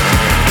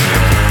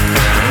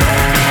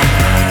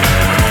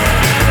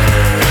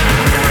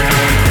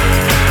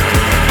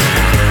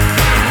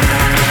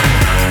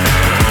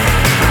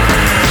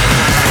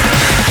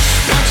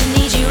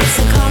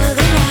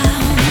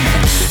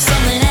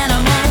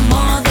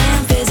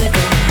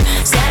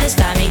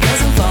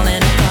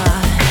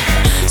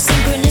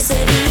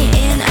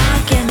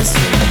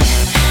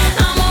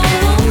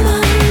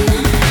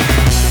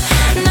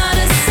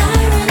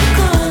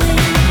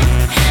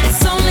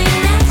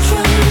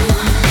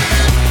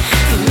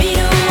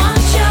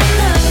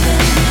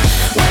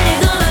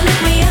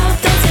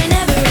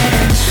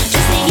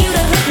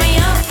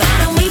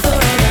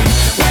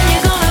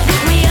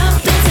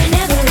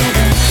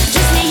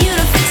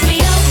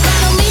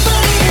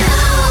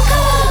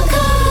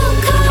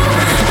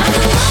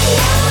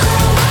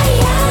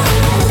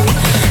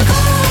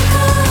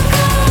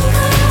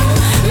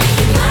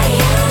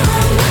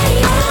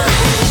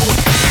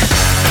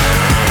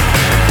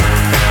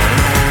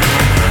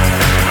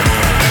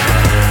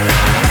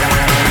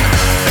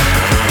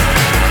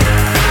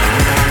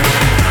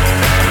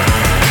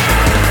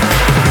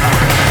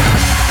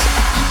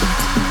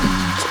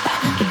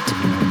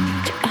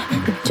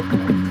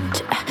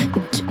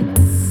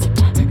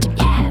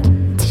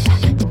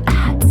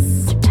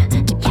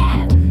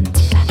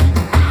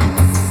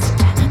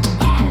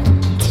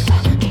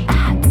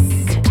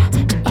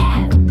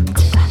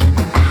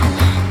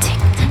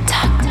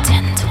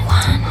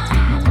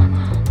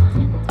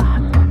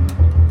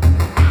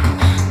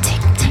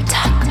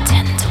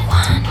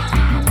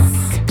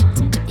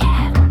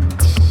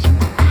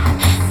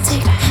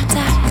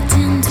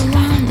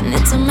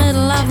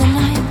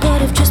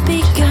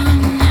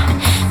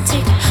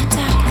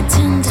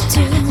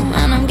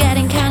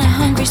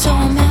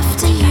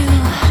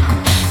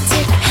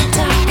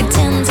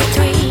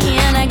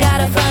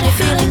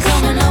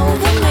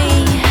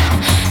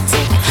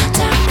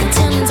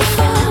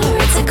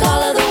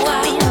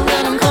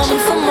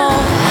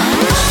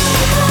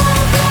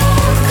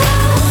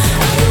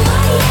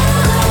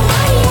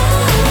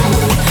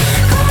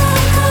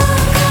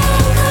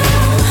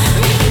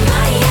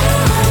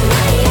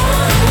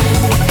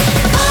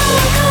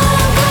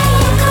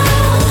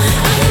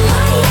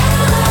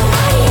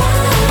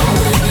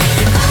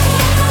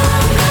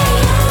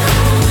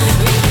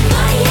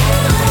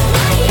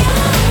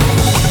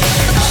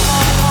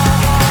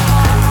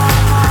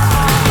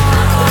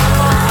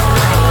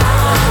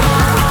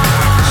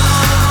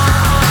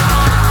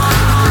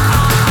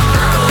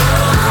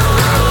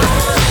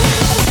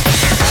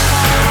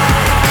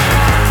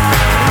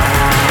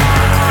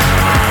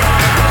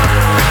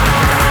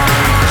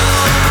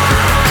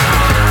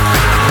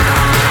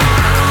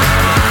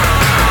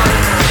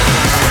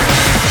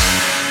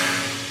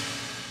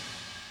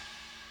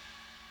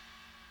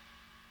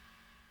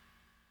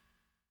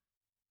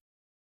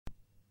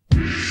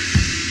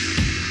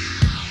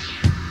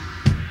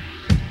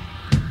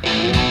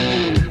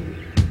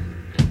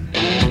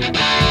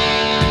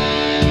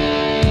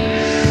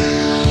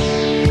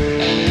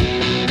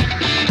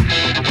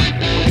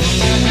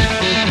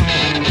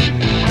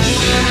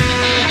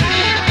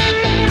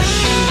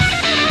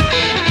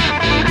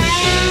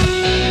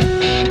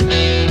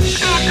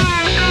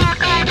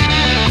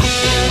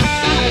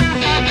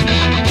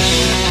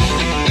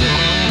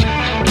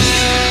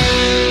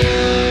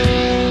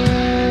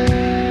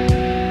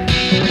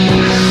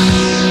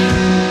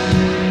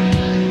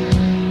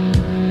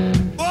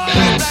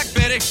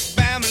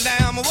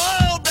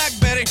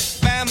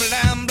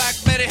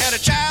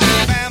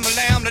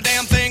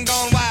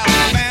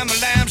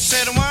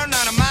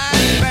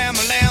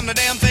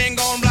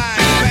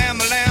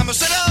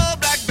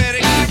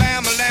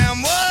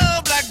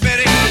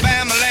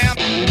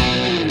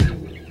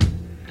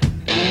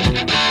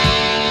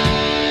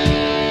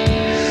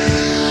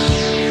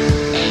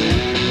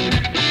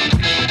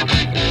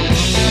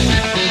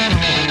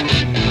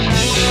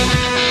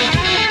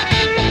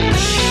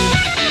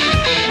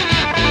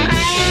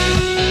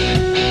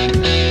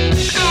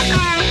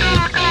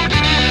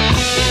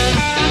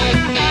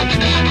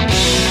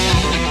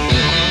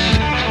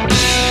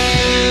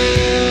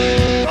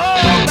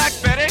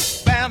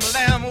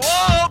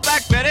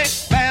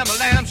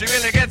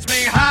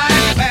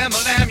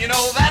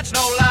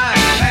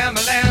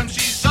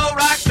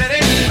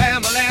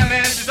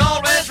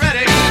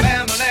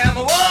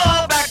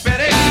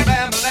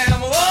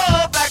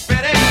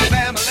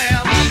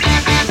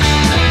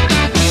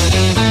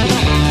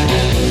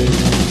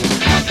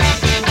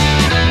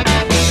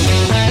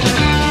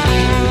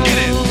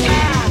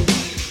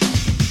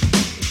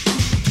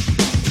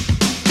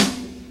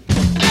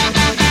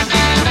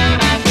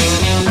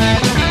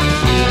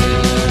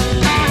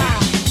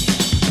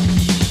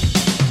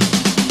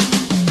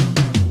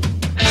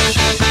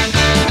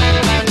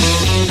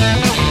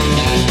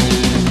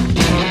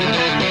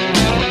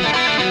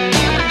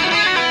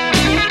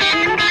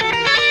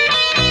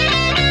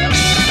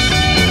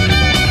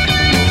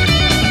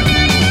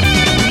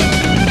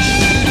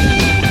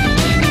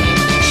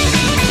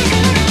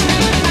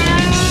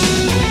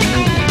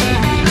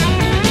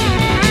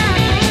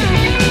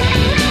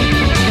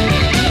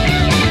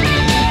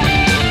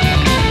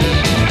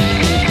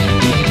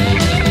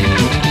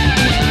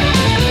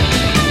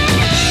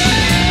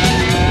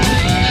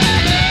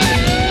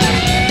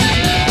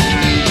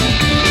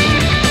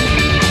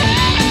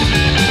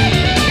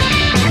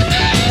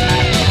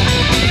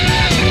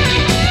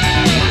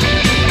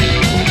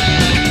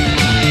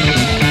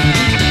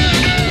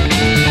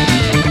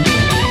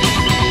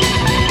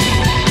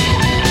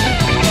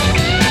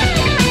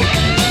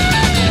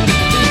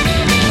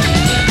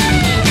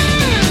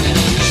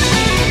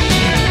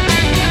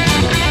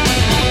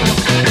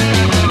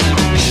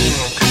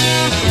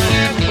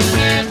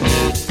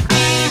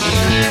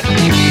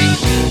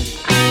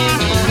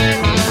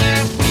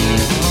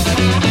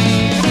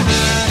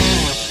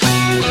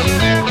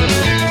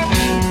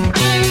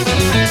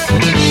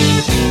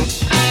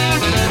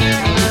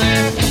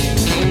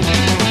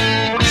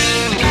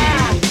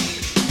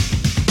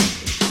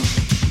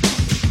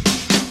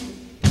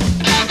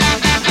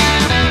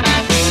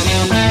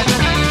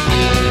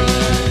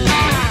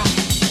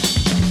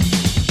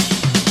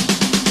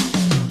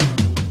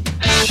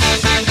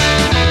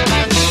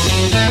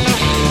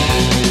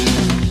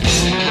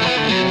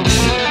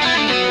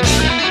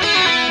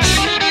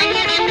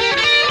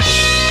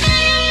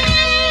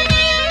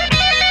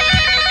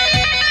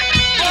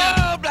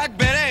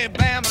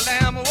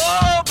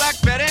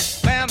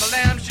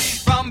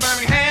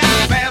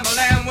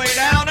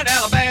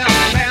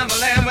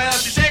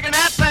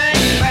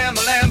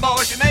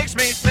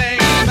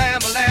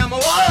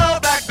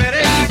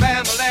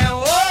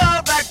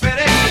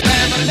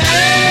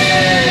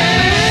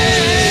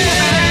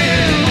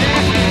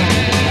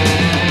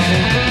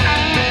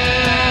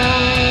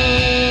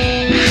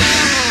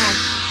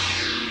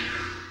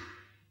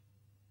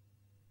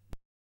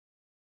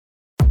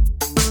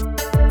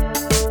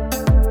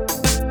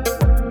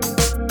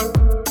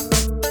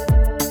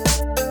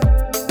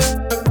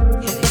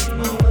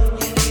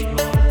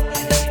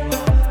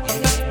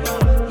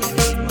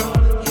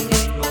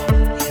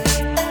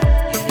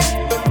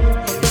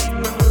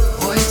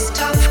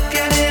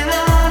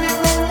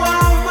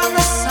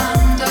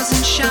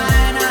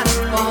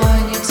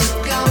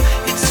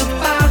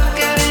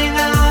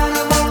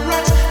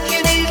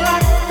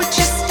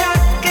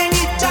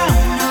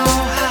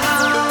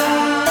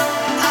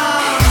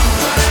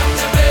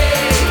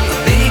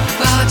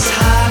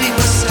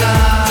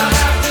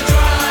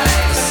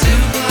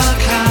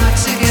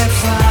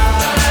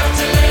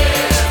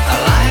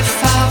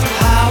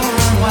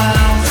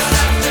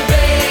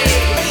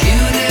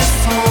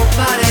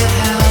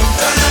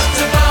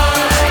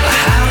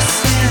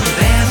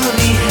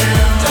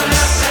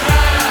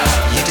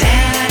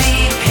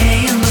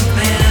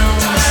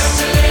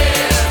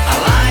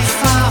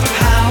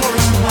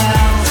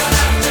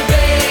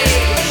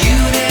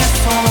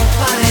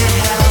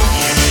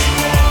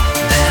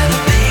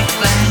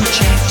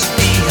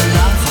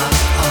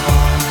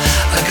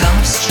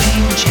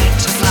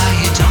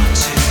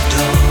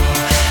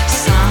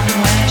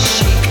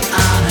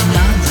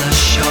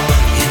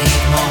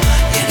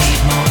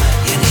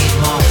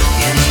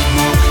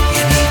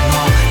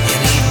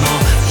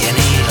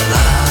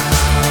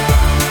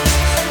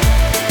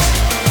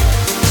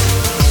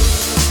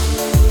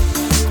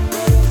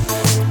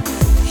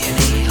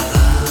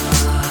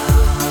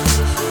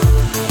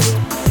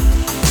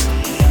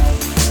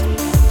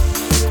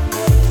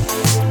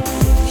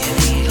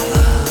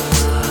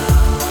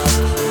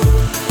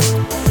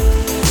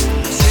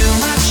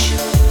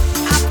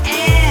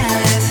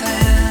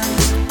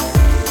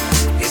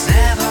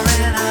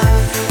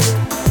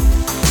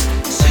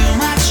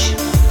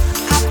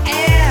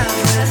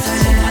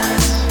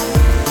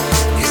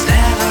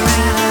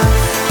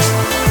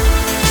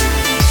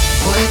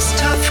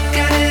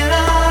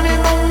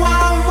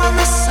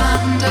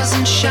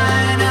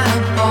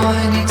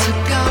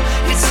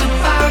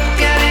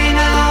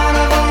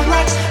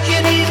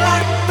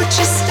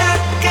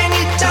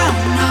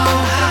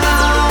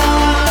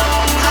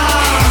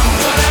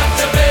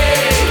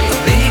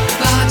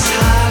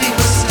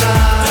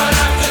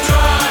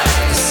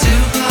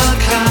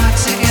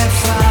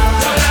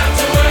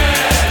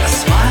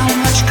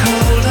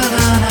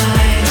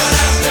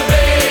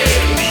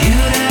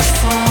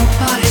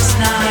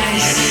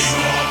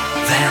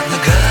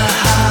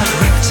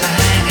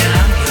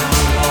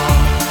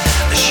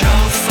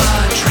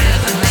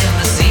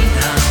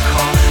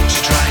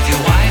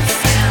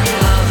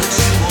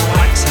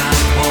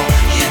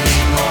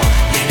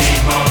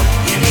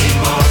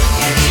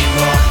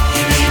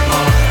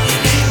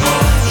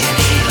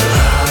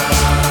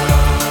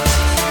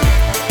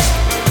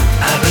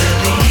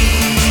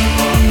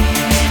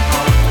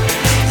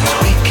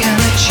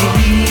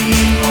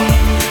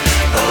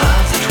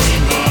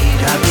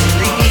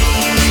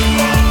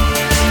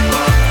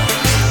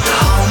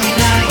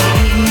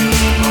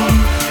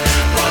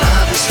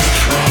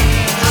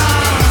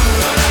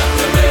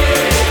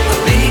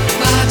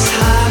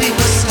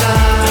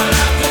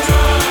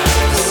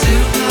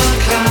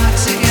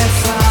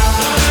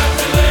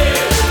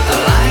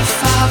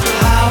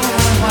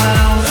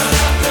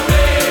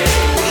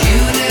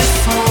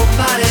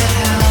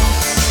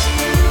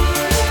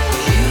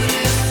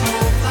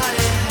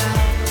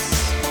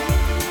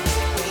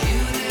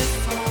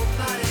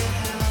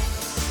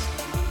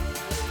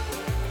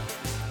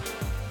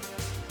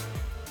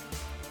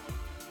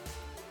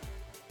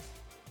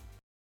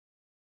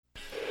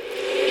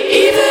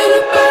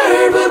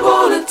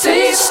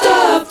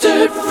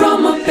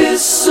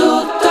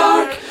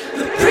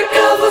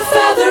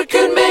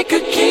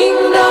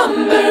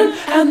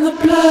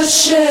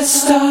 bloodshed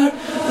start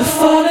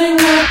falling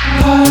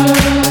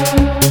apart.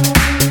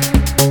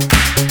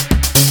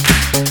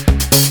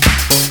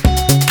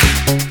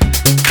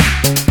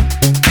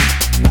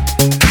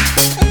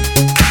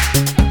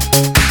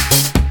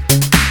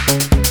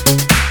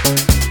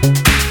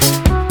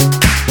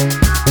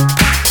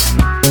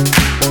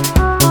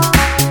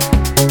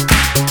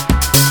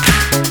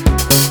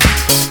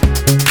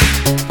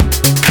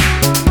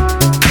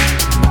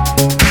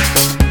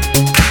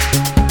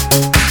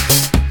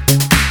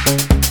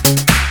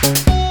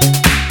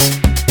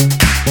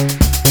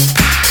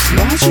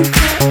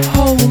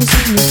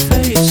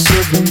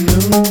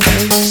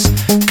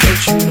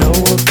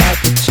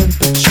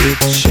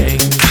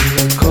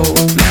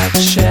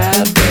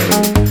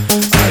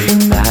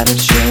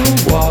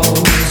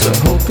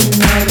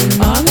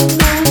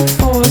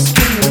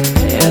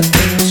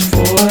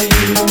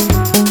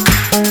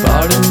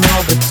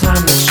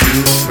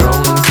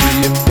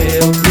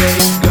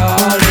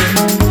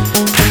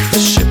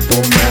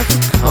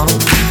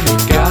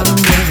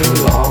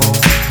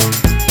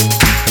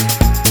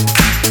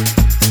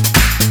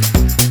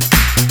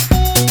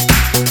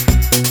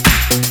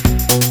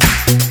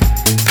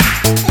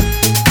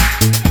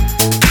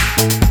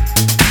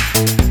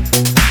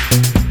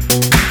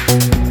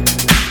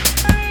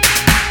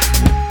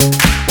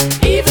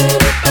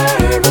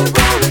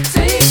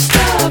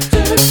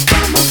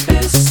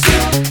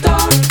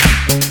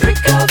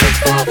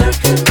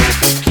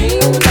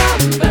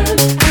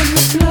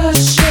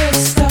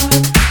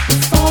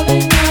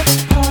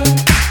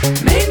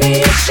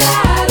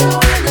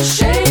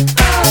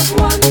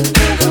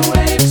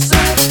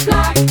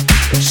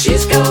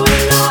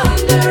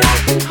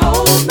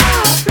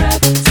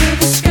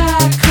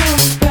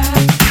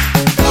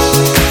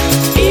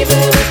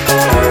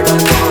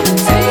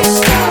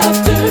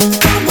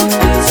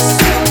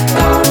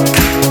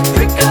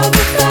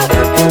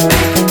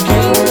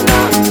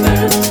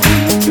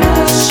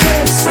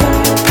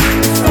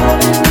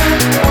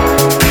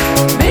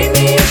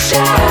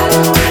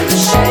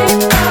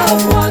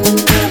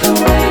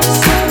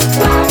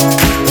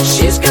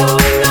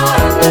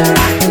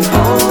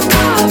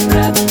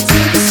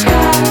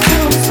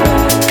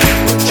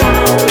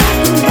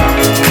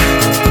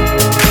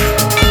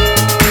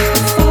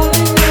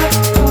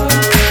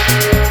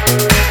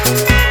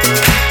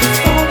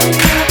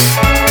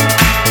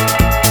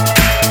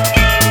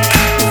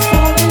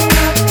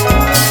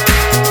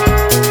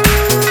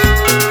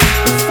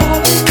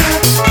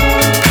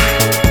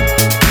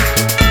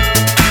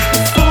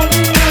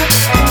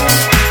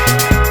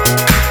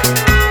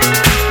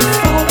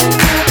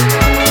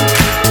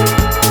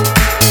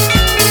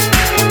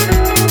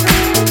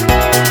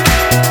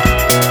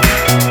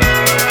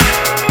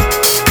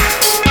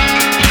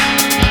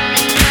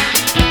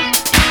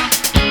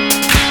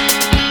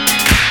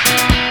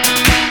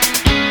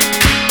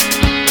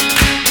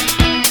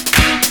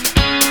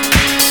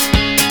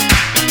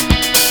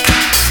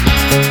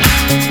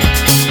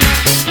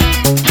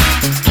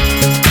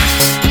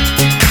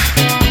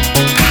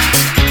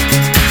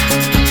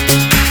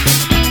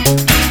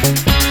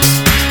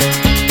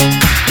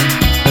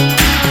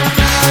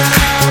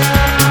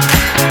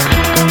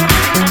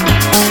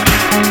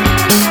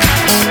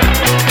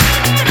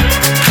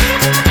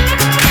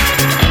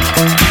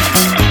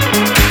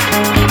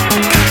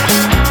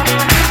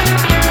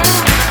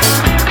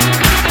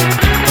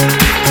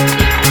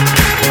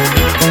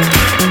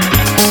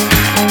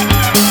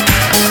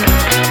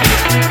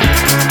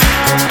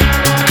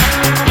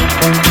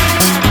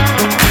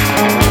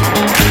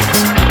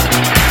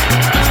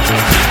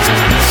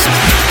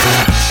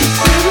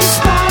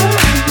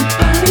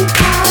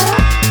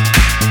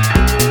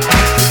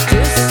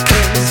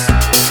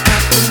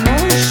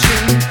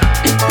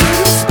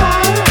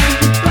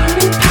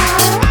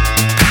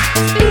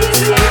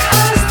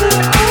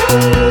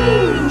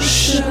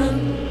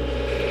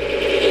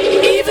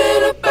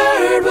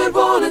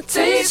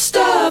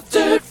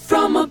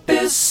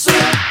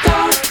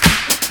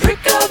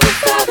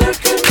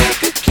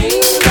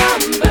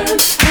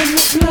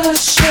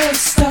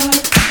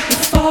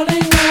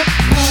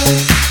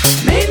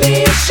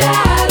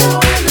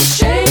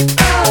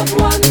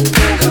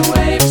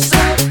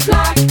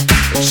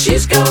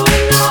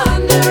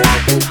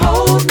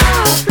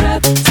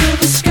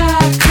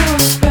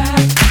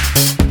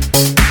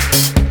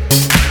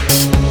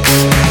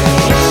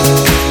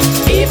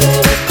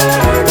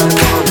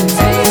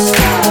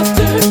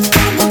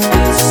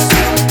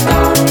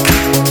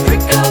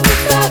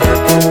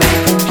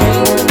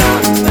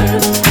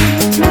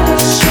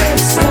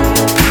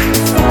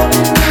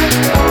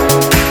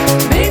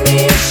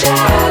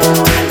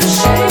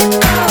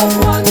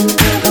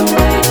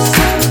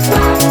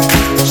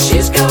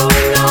 She's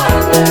going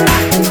under.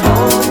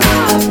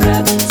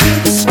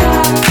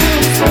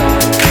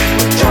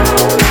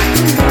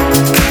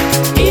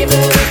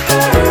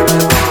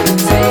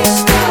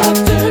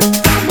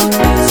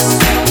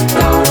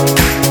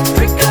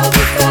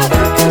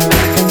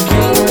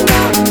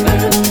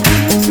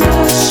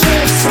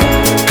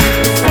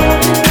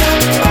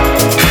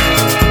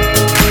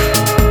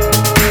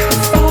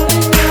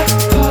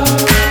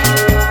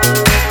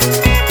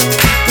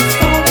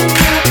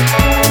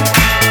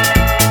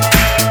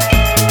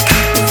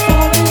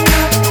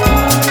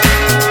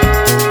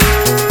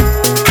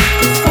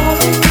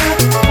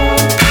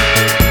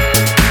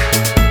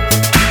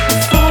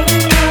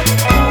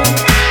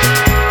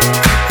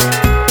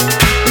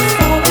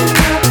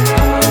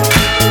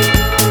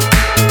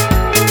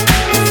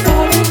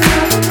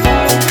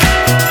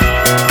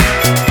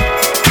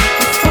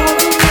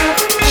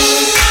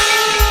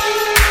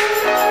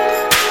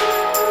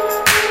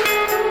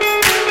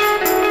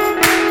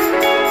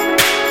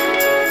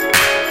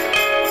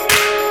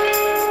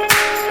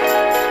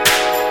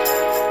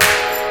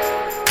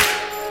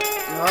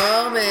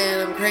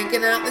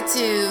 Checking out the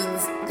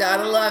tunes.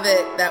 Gotta love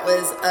it. That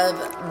was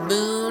of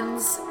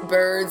Moons,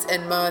 Birds,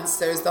 and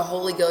Monsters, the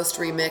Holy Ghost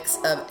remix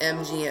of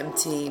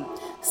MGMT.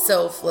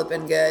 So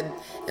flippin' good.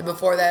 And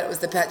before that, it was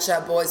the Pet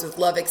Shop Boys with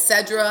Love,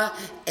 Etc.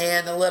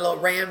 and the little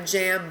Ram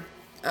Jam,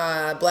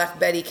 Black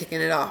Betty kicking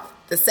it off.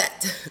 The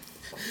set.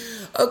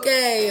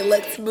 Okay,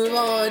 let's move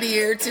on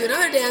here to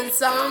another dance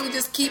song.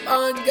 Just keep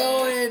on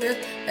going.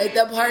 Like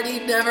the party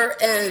never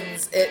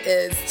ends. It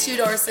is Two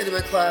Door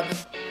Cinema Club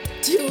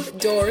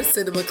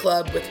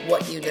with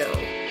What You Know.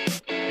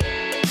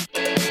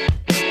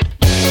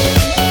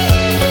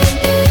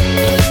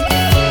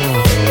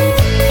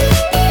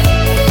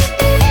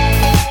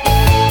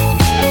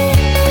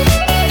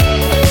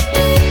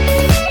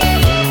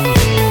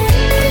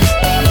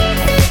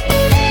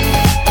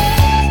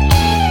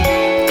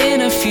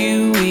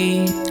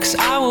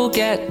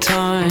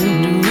 Time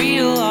to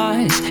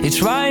realize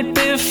it's right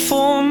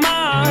before my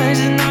eyes,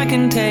 and I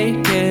can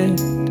take it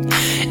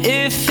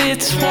if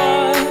it's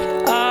what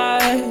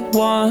I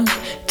want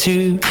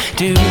to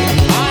do.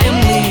 I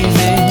am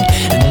leaving,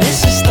 and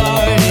this is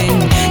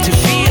starting to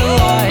feel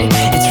like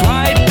it's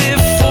right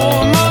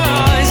before my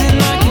eyes,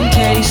 and I can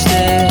taste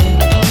it.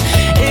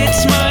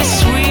 It's my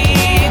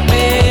sweet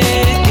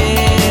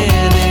beginning,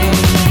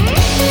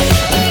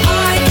 and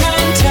I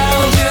can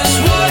tell just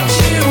what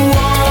you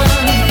want.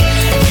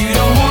 You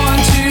don't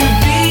want to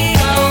be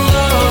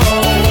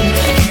alone.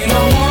 You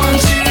don't want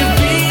to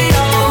be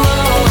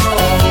alone.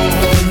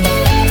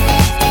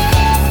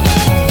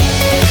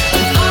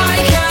 And I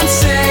can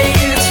say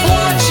it's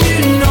what you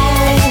know,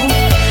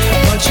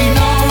 but you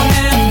known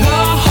it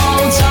the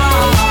whole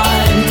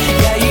time.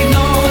 Yeah, you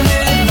known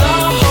it the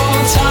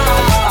whole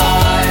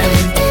time.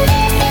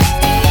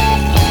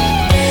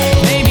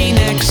 Maybe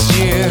next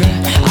year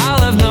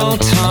I'll have no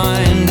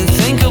time to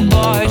think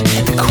about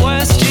the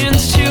questions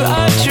to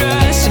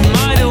address. Am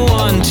I the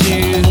one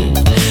to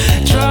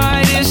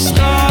try to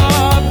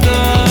stop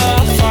the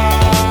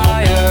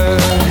fire?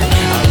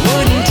 I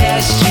wouldn't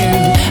test you,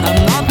 I'm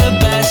not the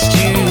best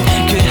you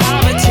could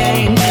have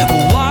attained.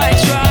 Why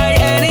try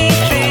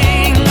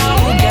anything? I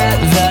will get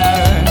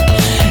there.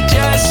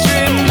 Just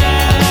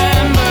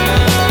remember,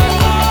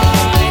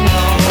 I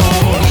know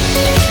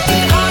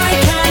that I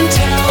can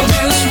tell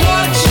just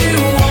what you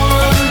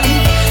want.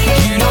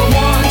 You don't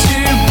want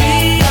to be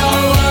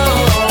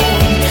alone.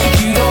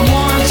 You don't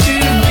want to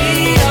be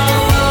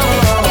alone.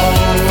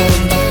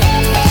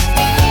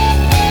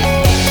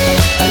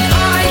 And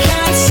I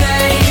can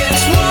say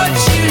it's what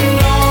you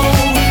know,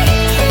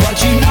 but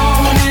you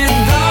known it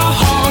the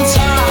whole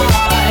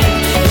time.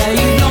 Yeah,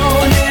 you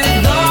known it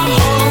the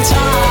whole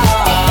time.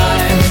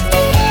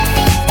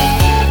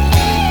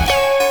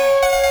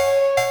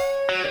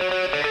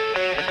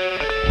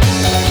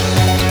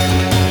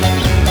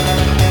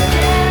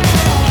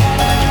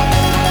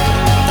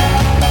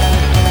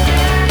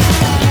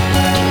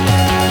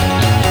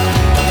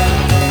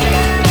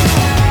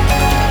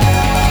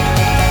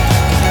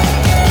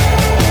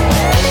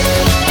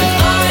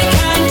 I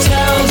can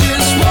tell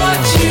just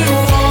what you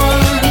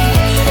want.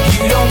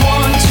 You don't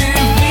want to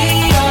be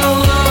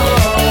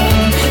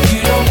alone. You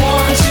don't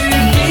want to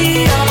be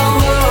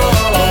alone.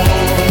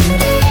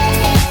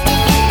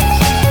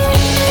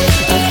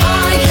 And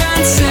I can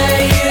say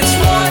it's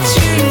what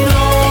you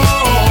know,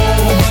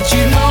 but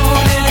you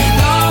known it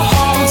the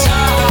whole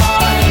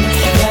time.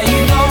 Yeah, you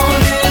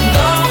known it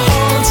the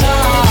whole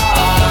time.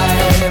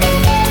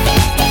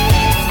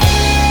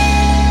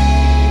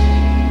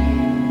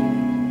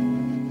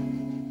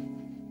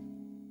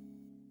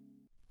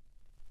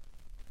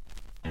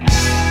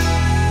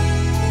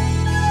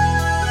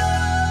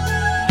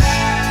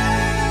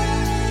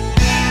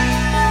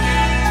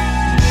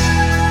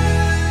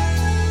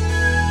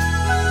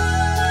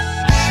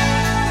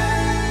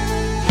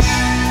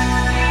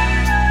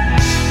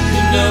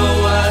 You know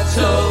I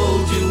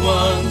told you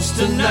once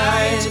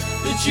tonight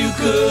that you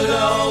could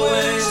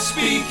always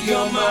speak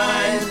your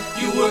mind.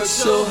 You work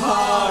so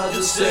hard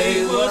to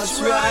say what's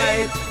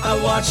right. I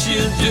watch you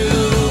do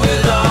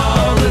it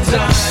all the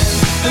time.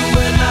 And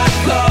when I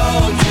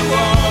called you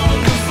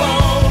on the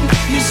phone,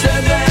 you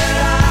said that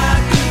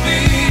I could be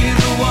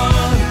the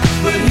one.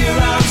 But here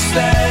I'm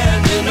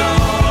standing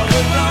all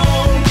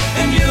alone,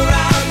 and you're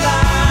out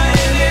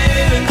lying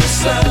in the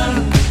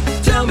sun.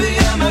 Tell me,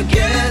 am I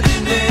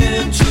getting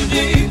in too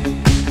deep?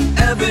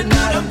 Every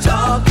night I'm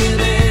talking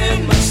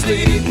in my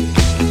sleep.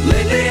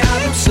 Lately I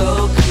am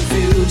so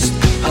confused,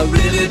 I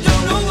really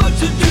don't know what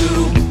to do.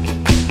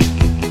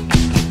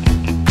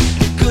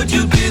 Could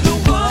you be the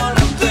one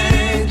I'm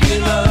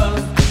thinking of?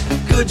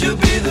 Could you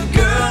be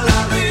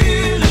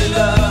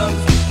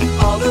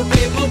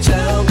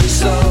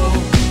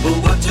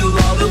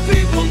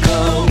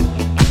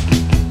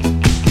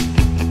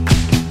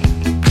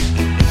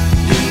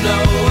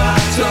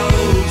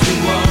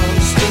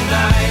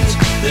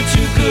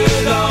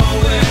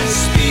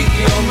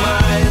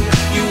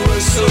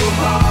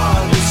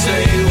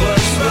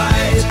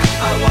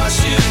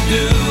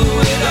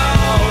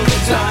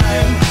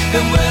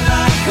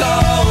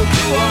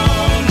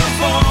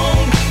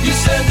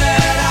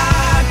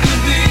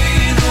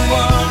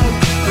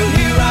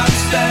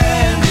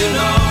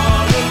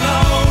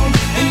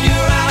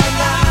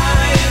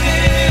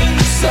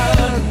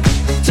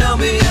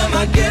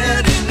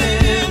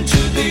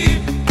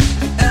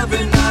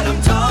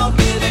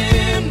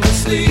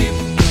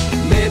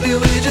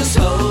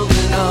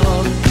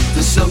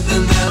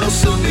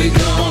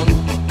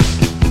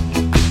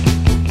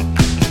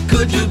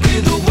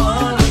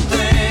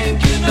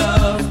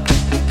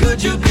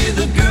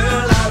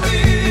girl I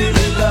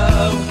really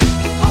love.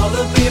 All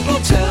the people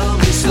tell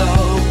me so,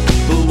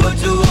 but what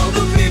do all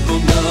the people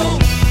know?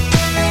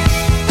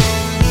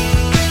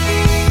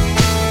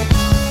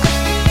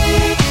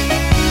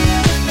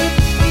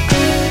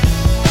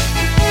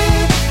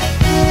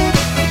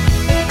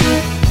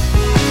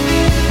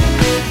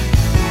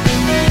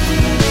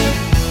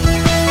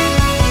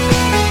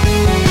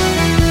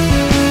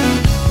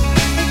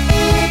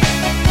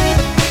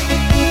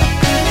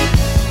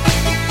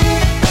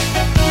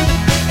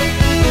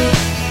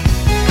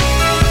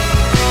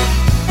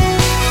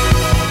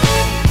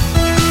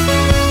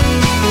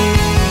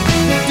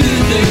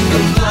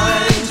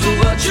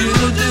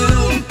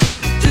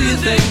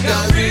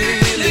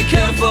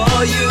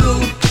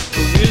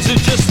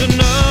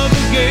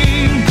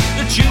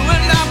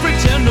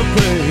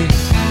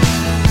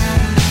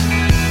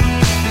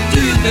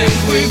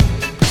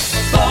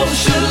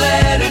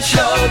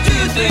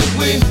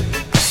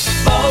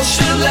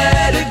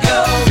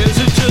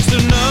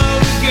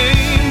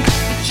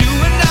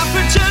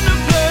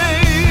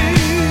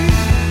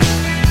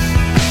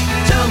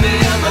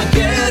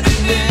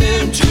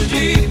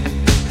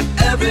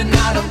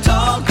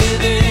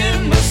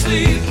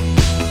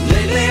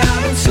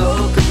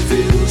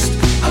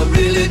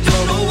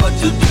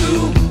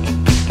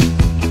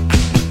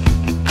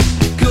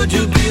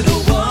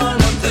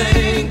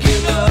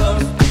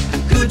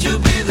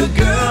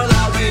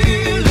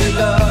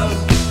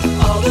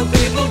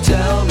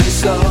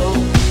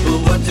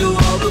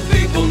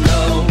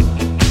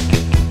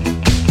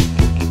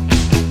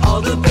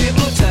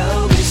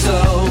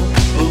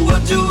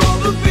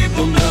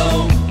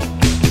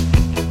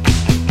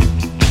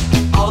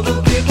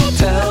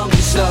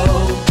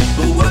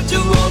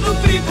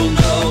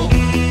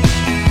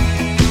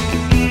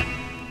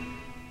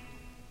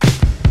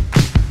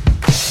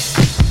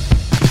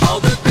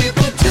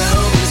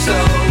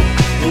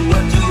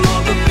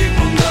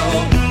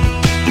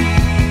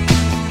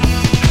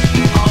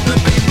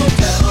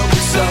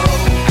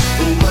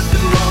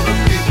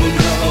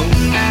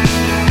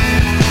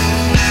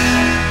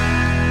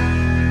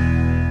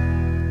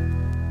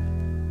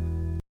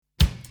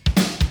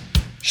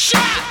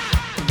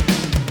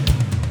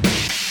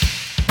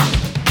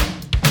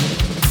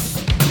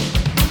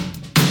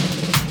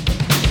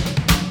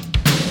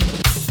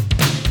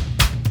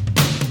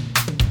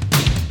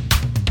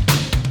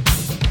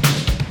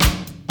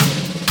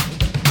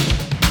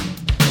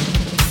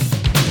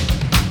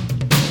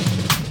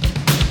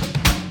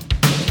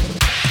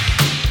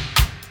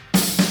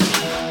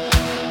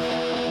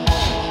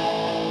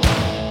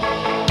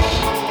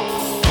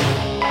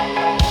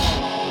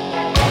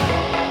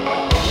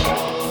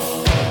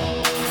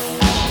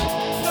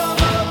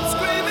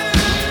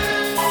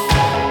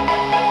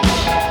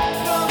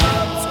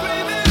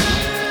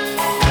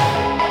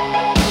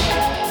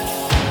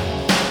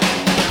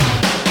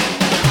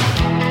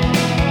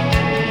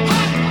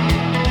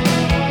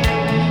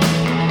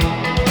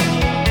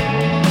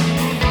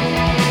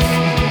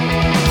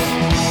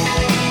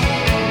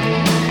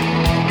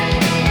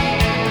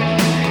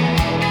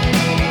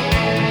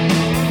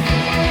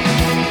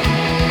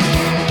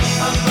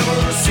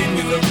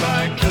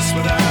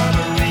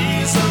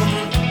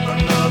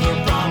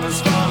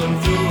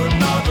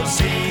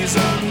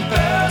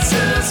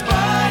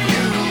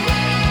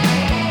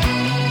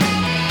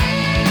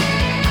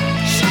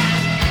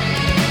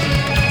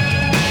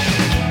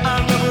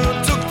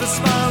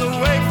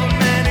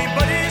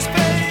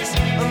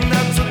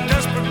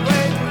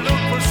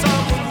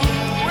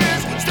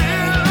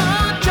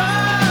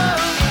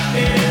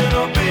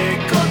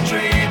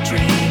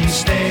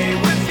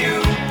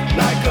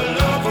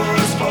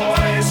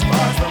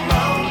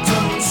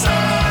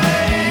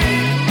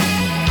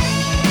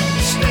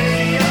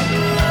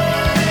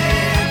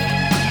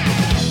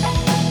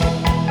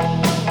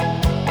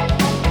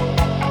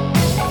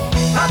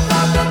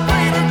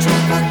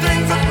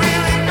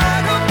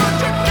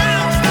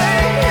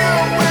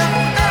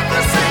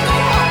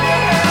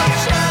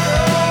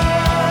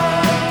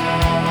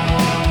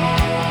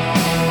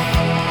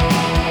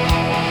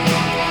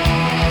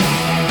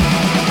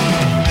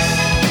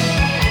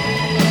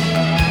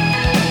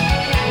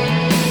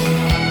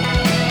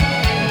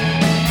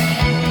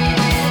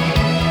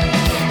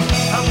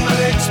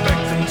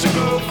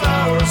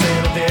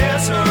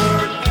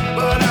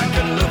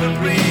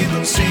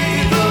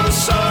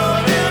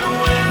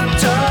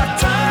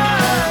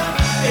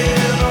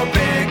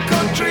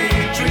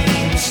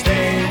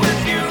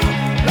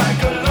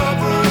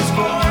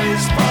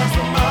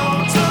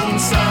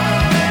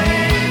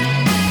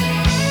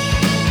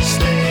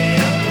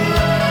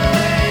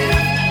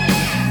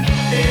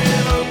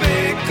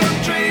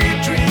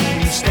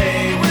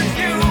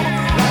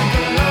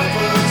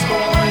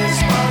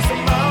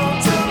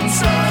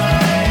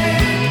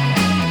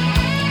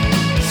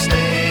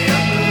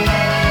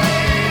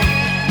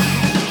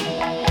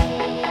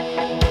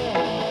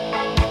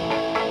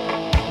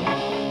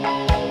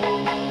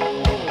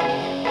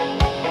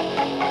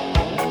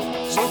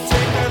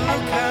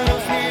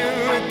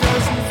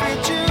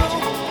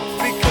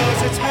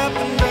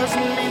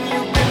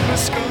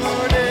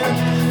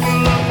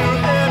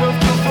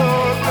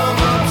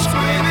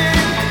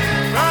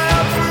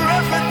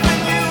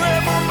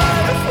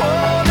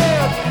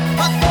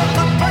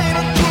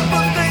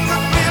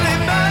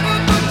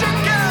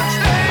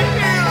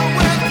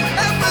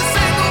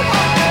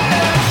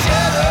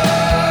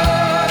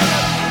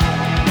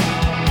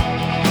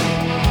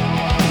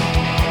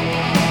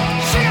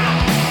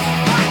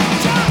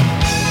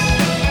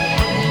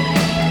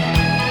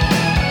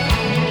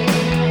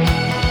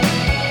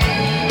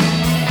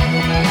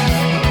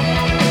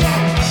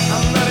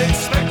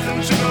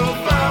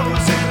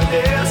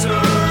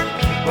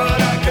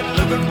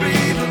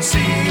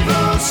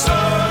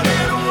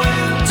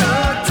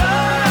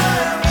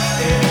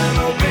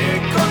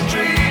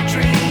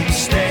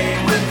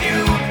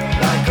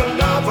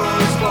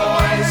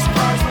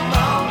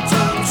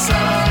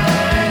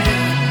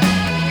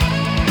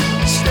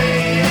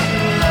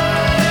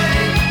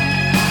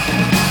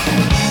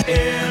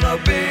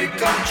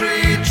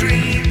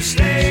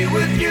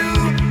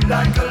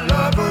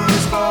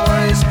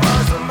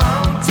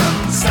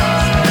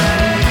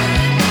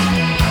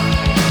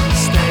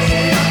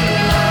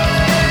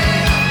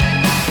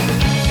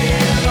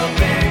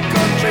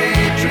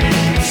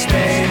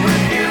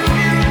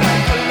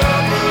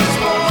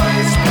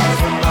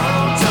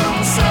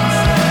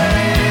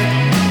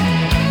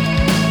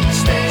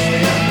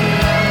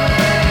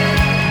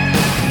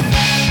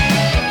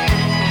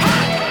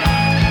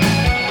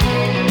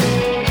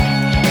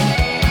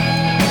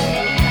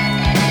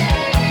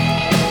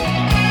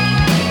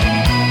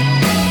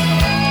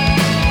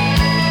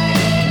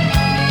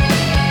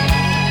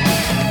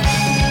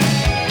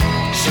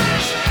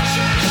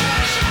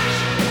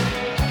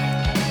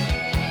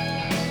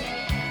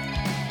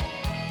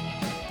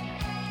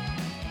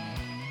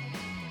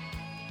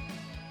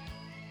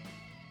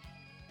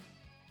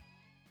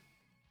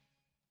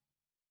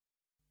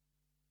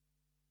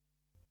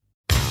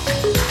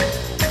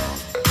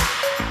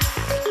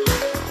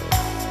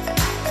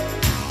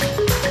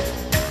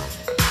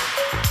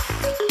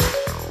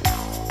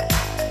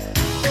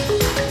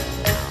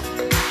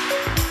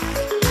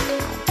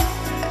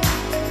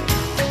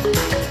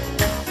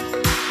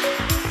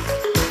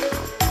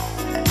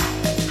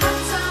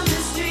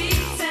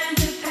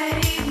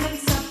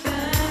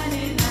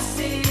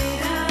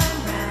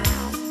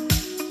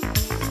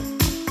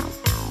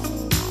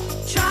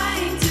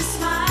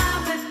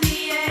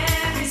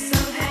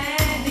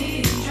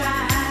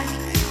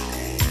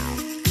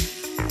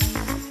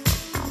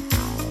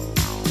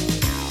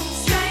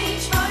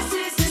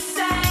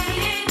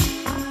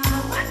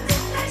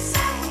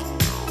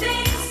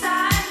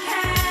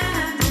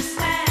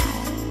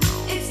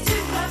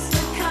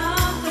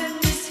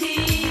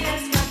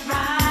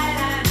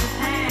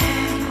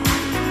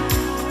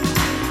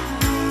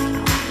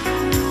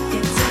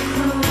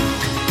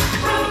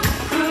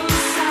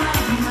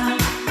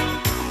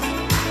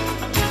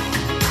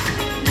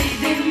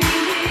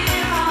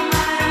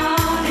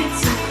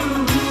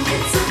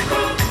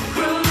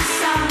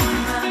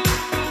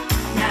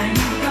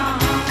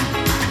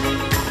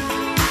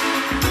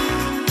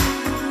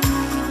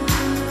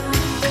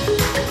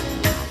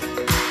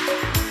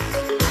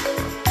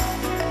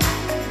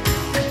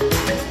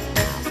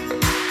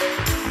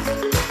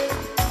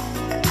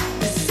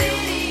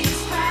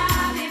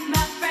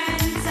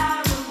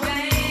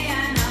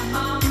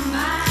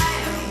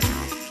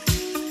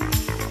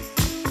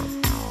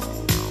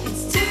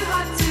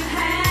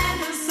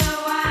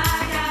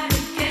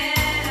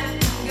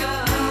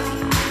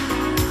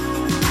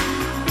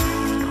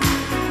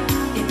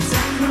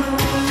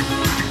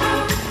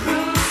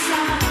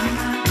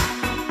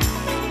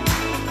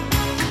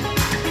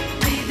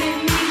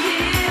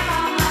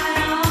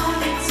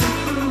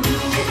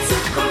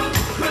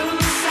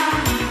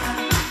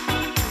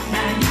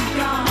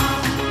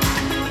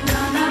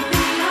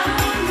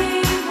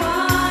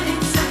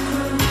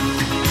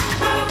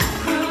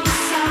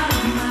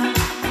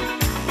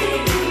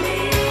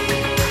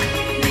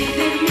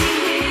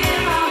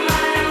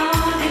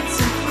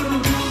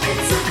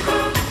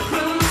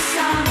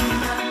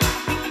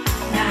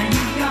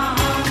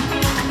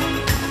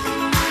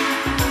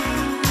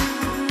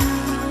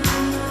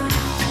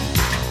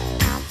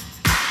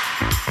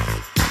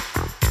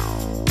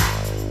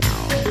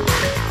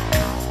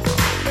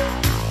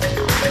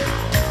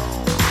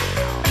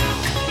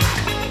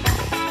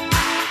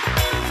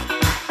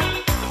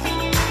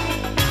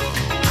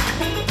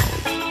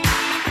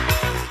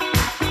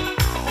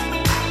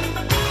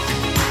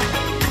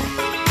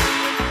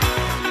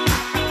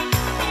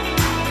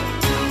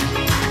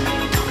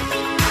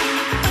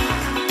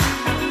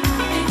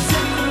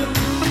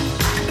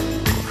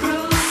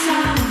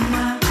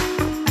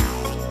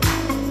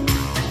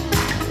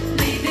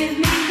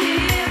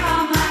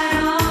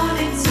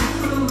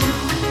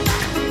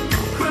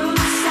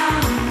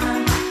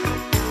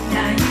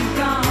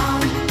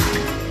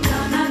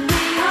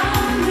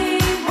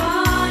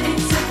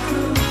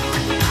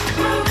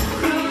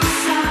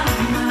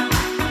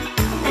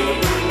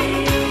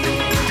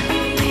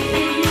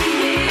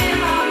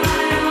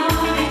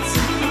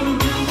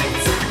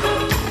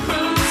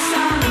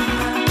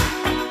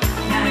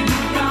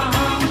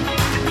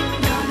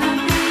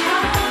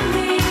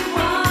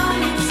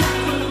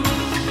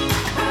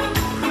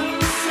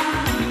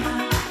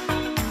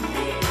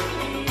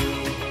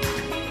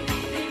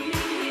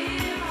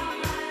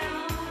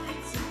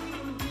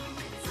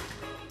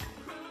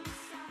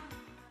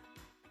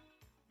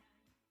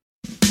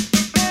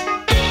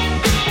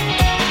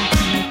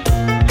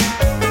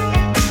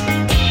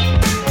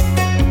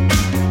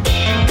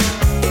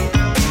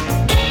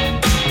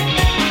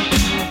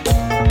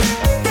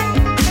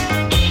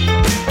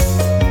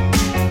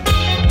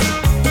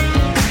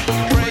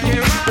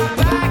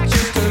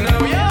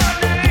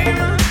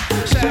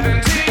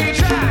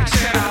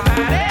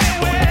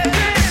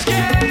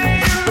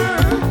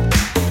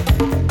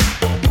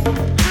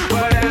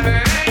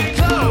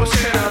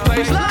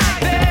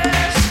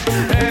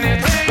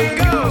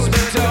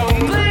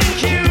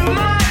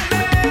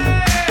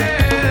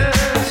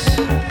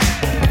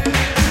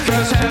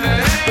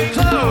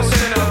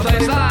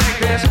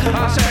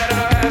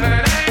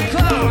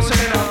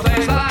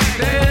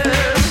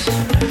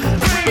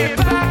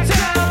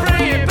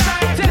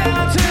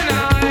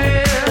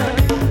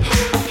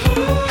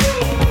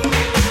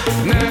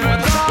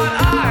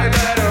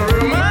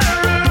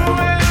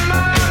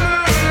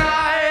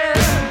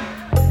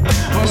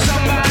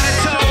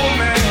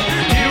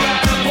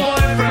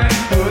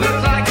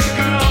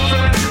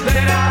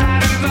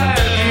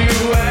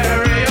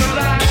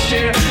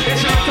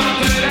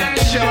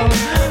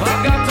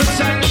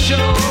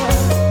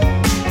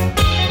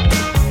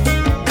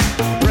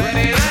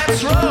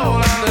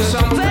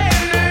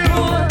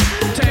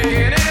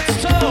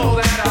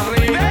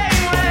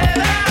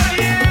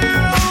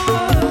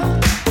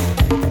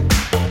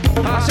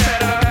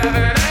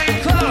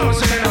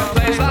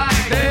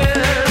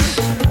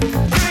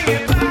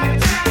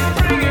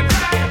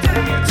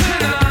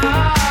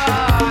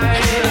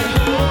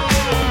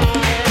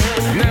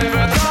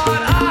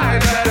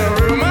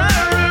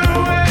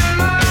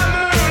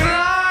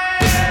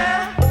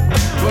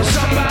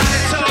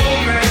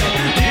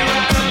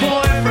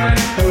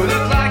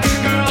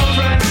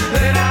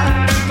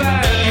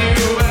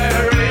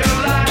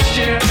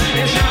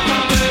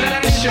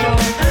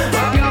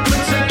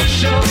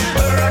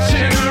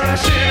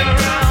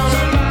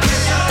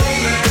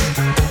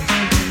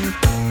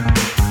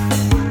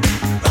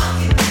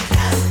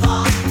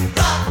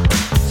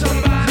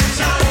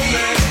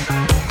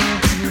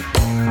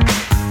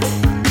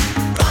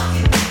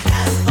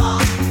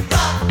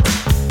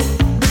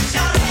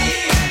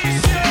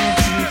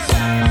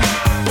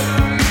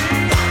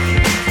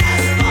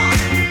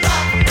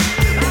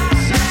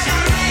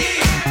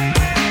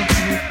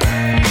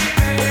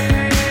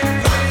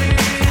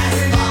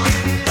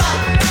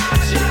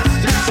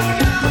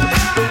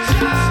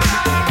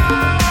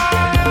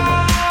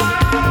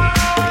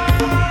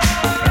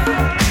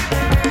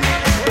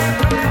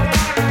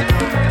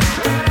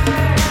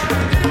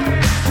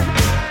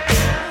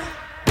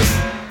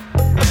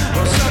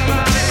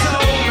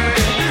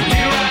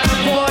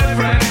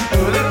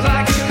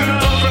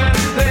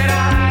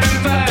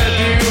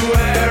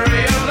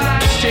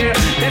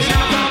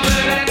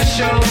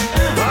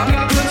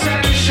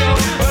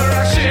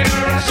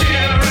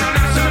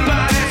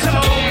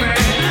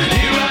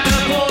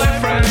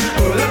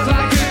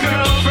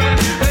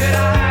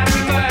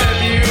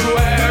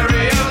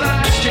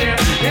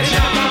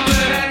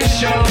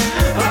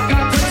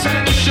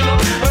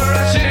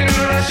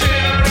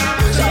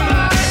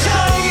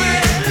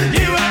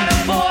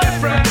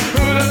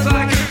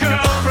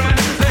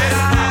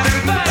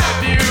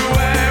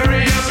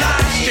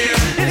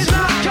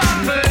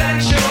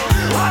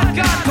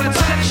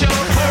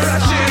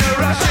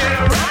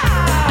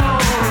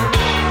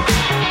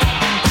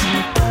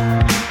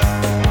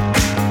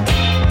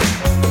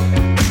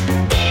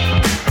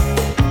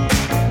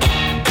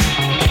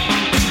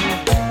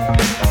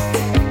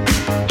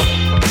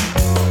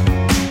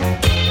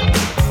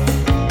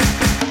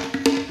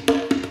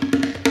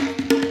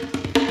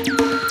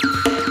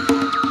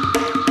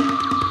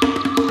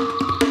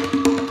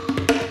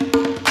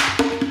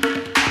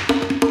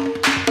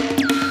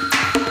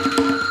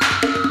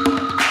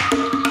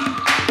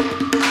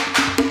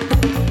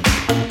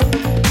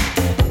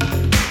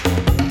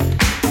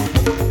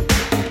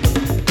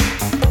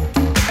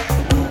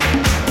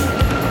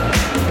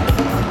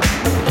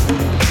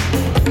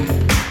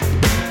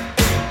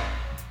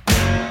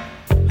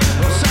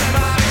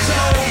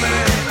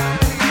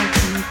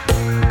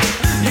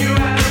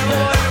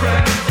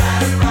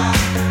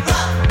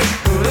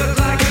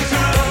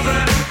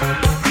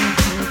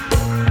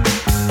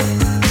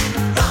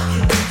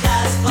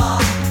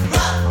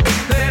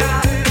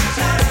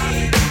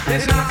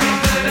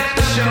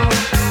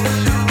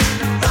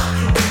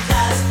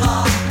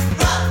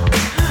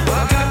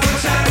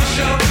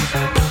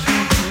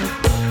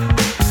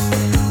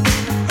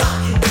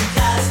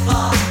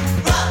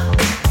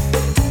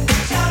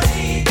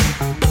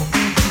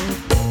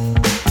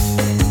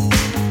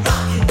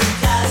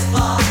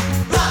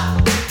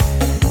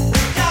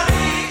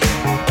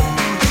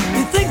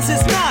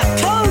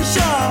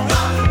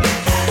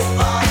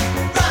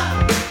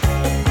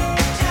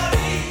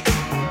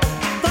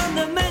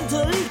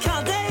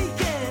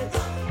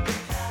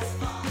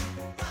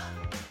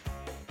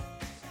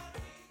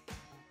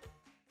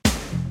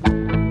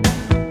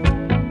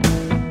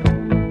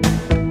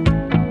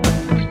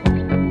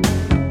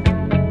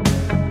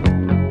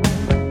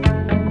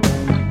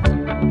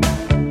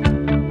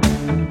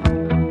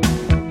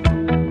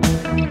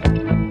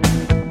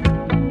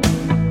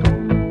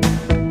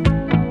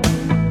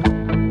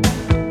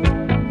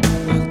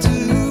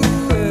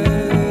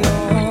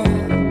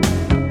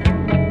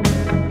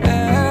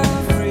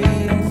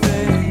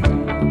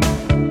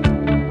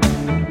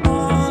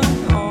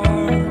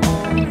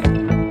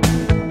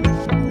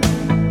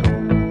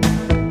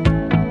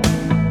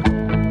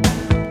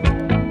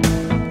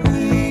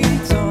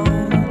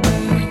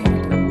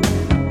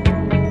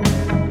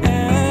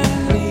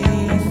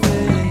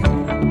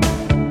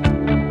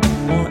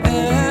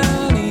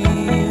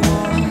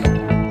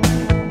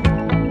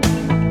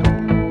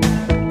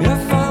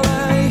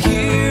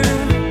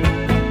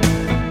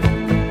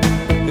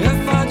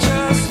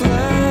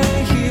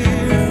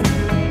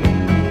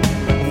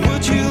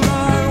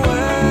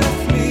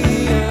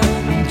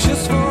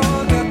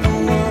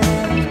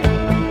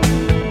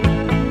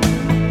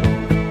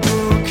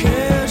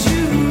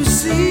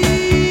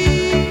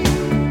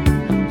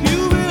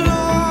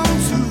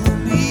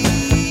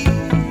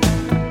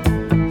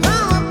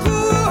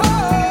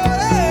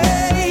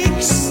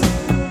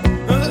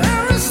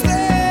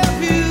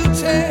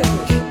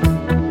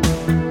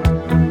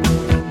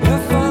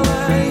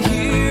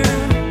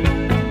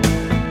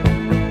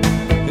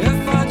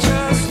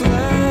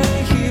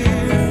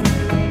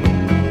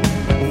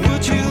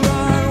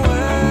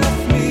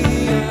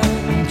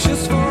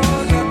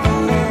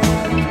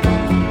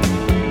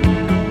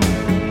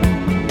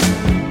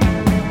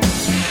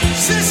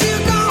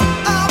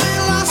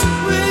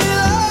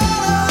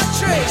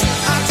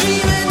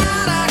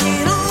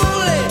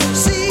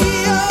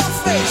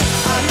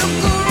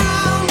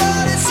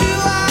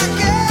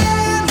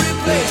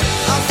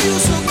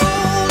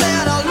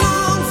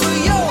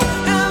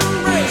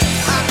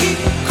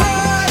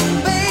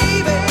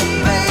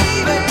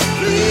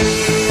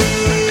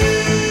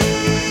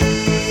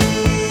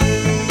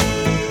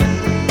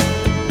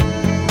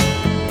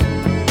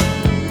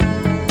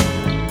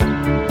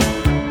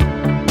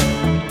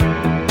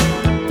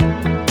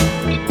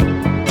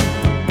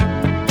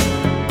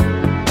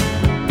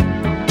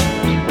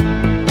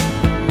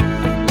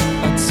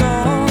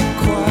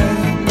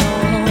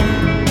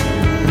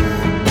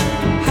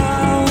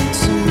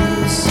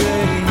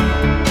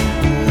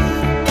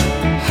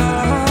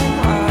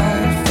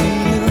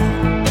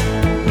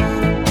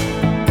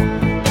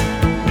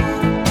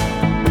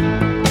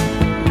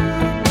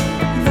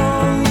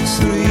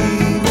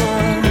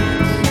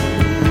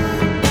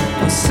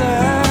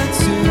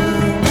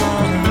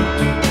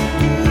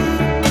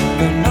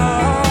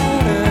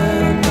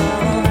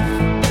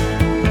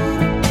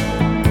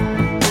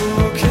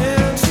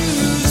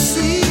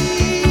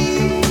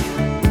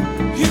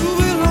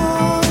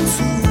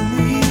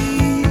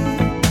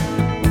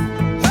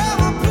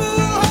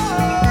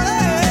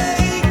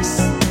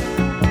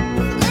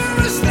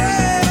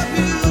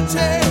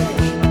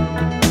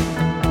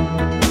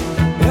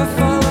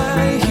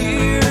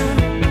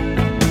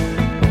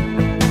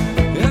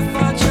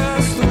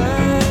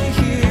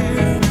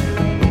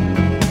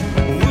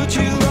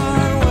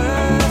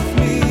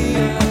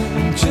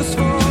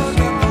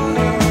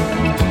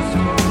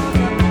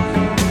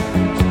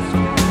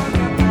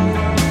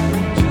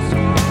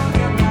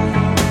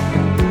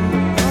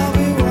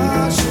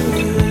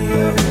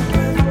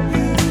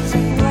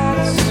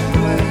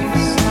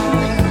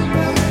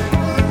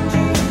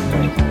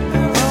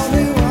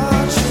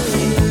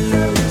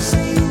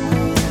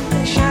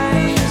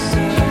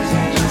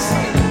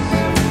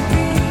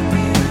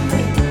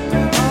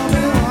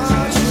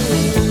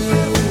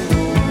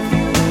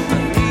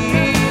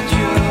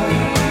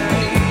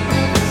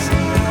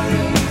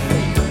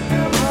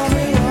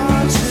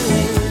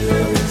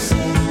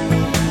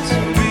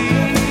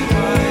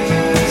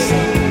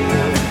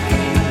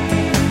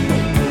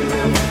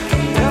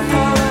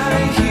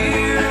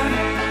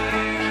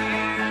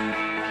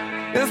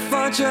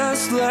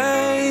 just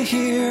lay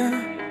here?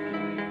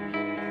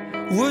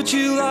 Would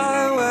you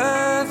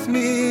lie with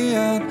me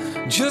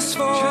and just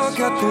forget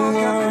the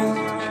world?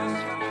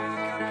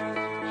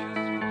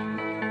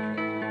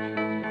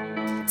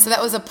 So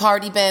that was a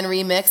Party Band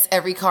remix,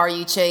 Every Car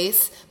You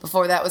Chase.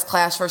 Before that was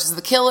Clash vs.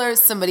 The Killers,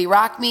 Somebody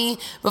Rock Me.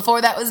 Before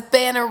that was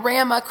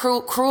Bananarama,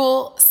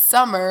 Cruel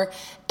Summer.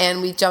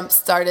 And we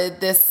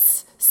jump-started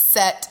this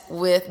set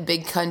with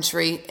Big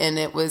Country, and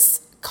it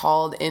was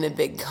called In a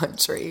Big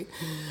Country.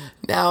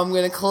 Now I'm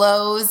going to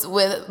close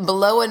with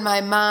Blowin'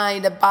 My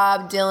Mind, a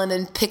Bob Dylan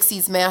and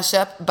Pixies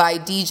mashup by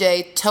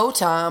DJ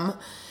ToToM.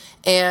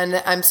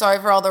 And I'm sorry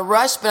for all the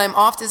rush, but I'm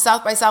off to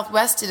South by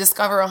Southwest to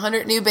discover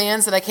 100 new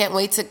bands that I can't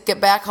wait to get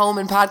back home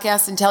and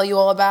podcast and tell you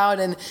all about.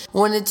 And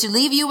wanted to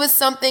leave you with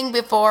something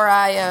before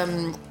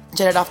I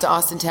jetted off to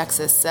Austin,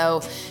 Texas.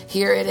 So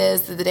here it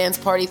is, the Dance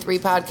Party 3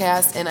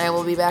 podcast, and I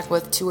will be back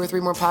with 2 or 3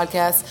 more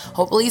podcasts,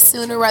 hopefully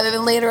sooner rather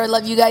than later. I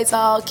love you guys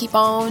all. Keep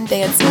on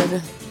dancing.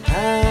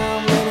 How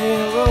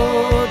many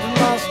roads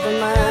must a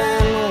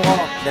man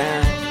walk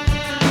down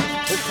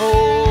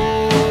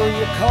before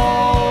you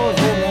call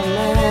him a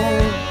man?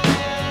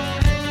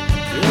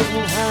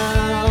 Isn't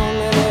how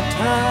many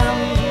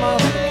times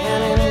must a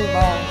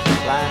cannonball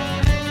fly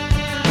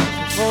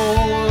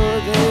before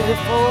they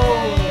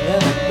fold the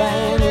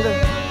band?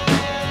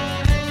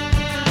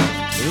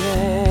 The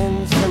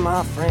answer,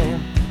 my friend,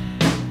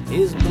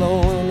 is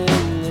blowing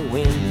in the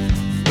wind.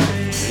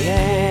 The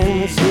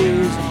answer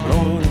is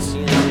blowing in the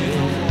wind.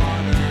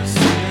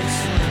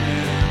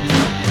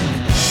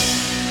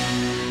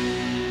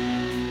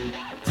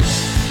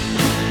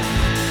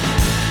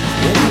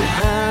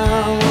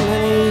 How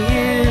many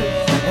years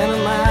and a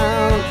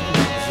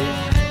mountain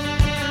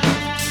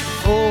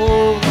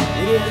before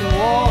it is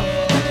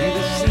washed to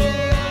the sea?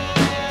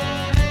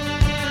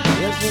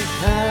 Yes, and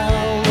how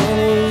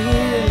many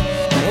years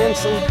and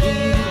some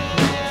people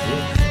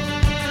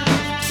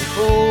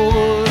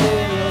before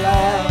they're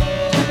allowed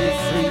to be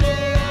free?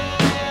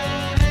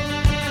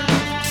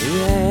 The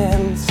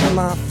answer,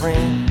 my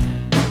friend,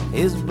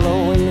 is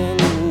blowing in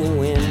the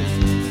wind.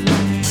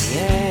 The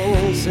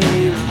answer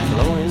is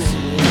blowing in the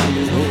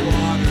wind.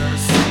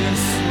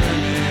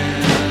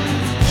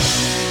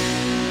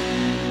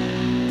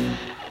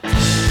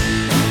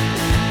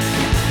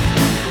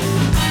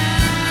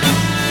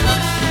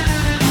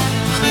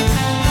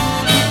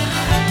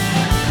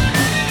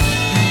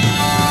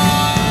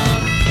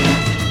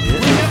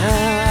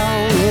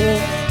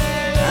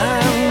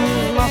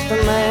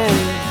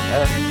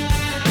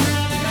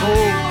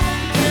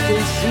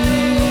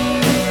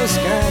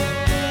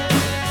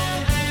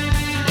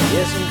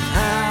 Yes, and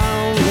how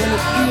many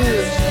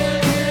years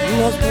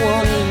must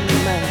one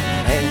man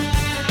have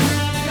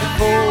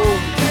before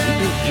he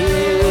can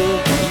hear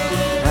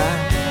people cry?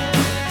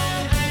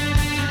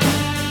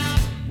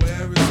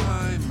 Where is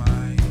my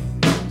mind?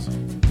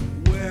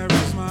 Where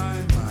is my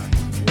mind?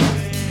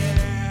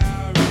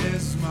 Where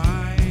is my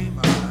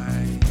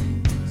mind?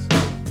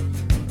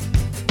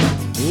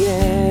 The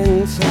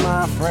answer,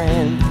 my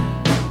friend,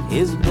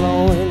 is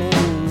blowing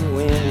in the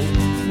wind.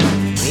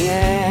 The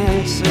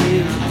answer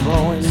is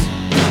blowing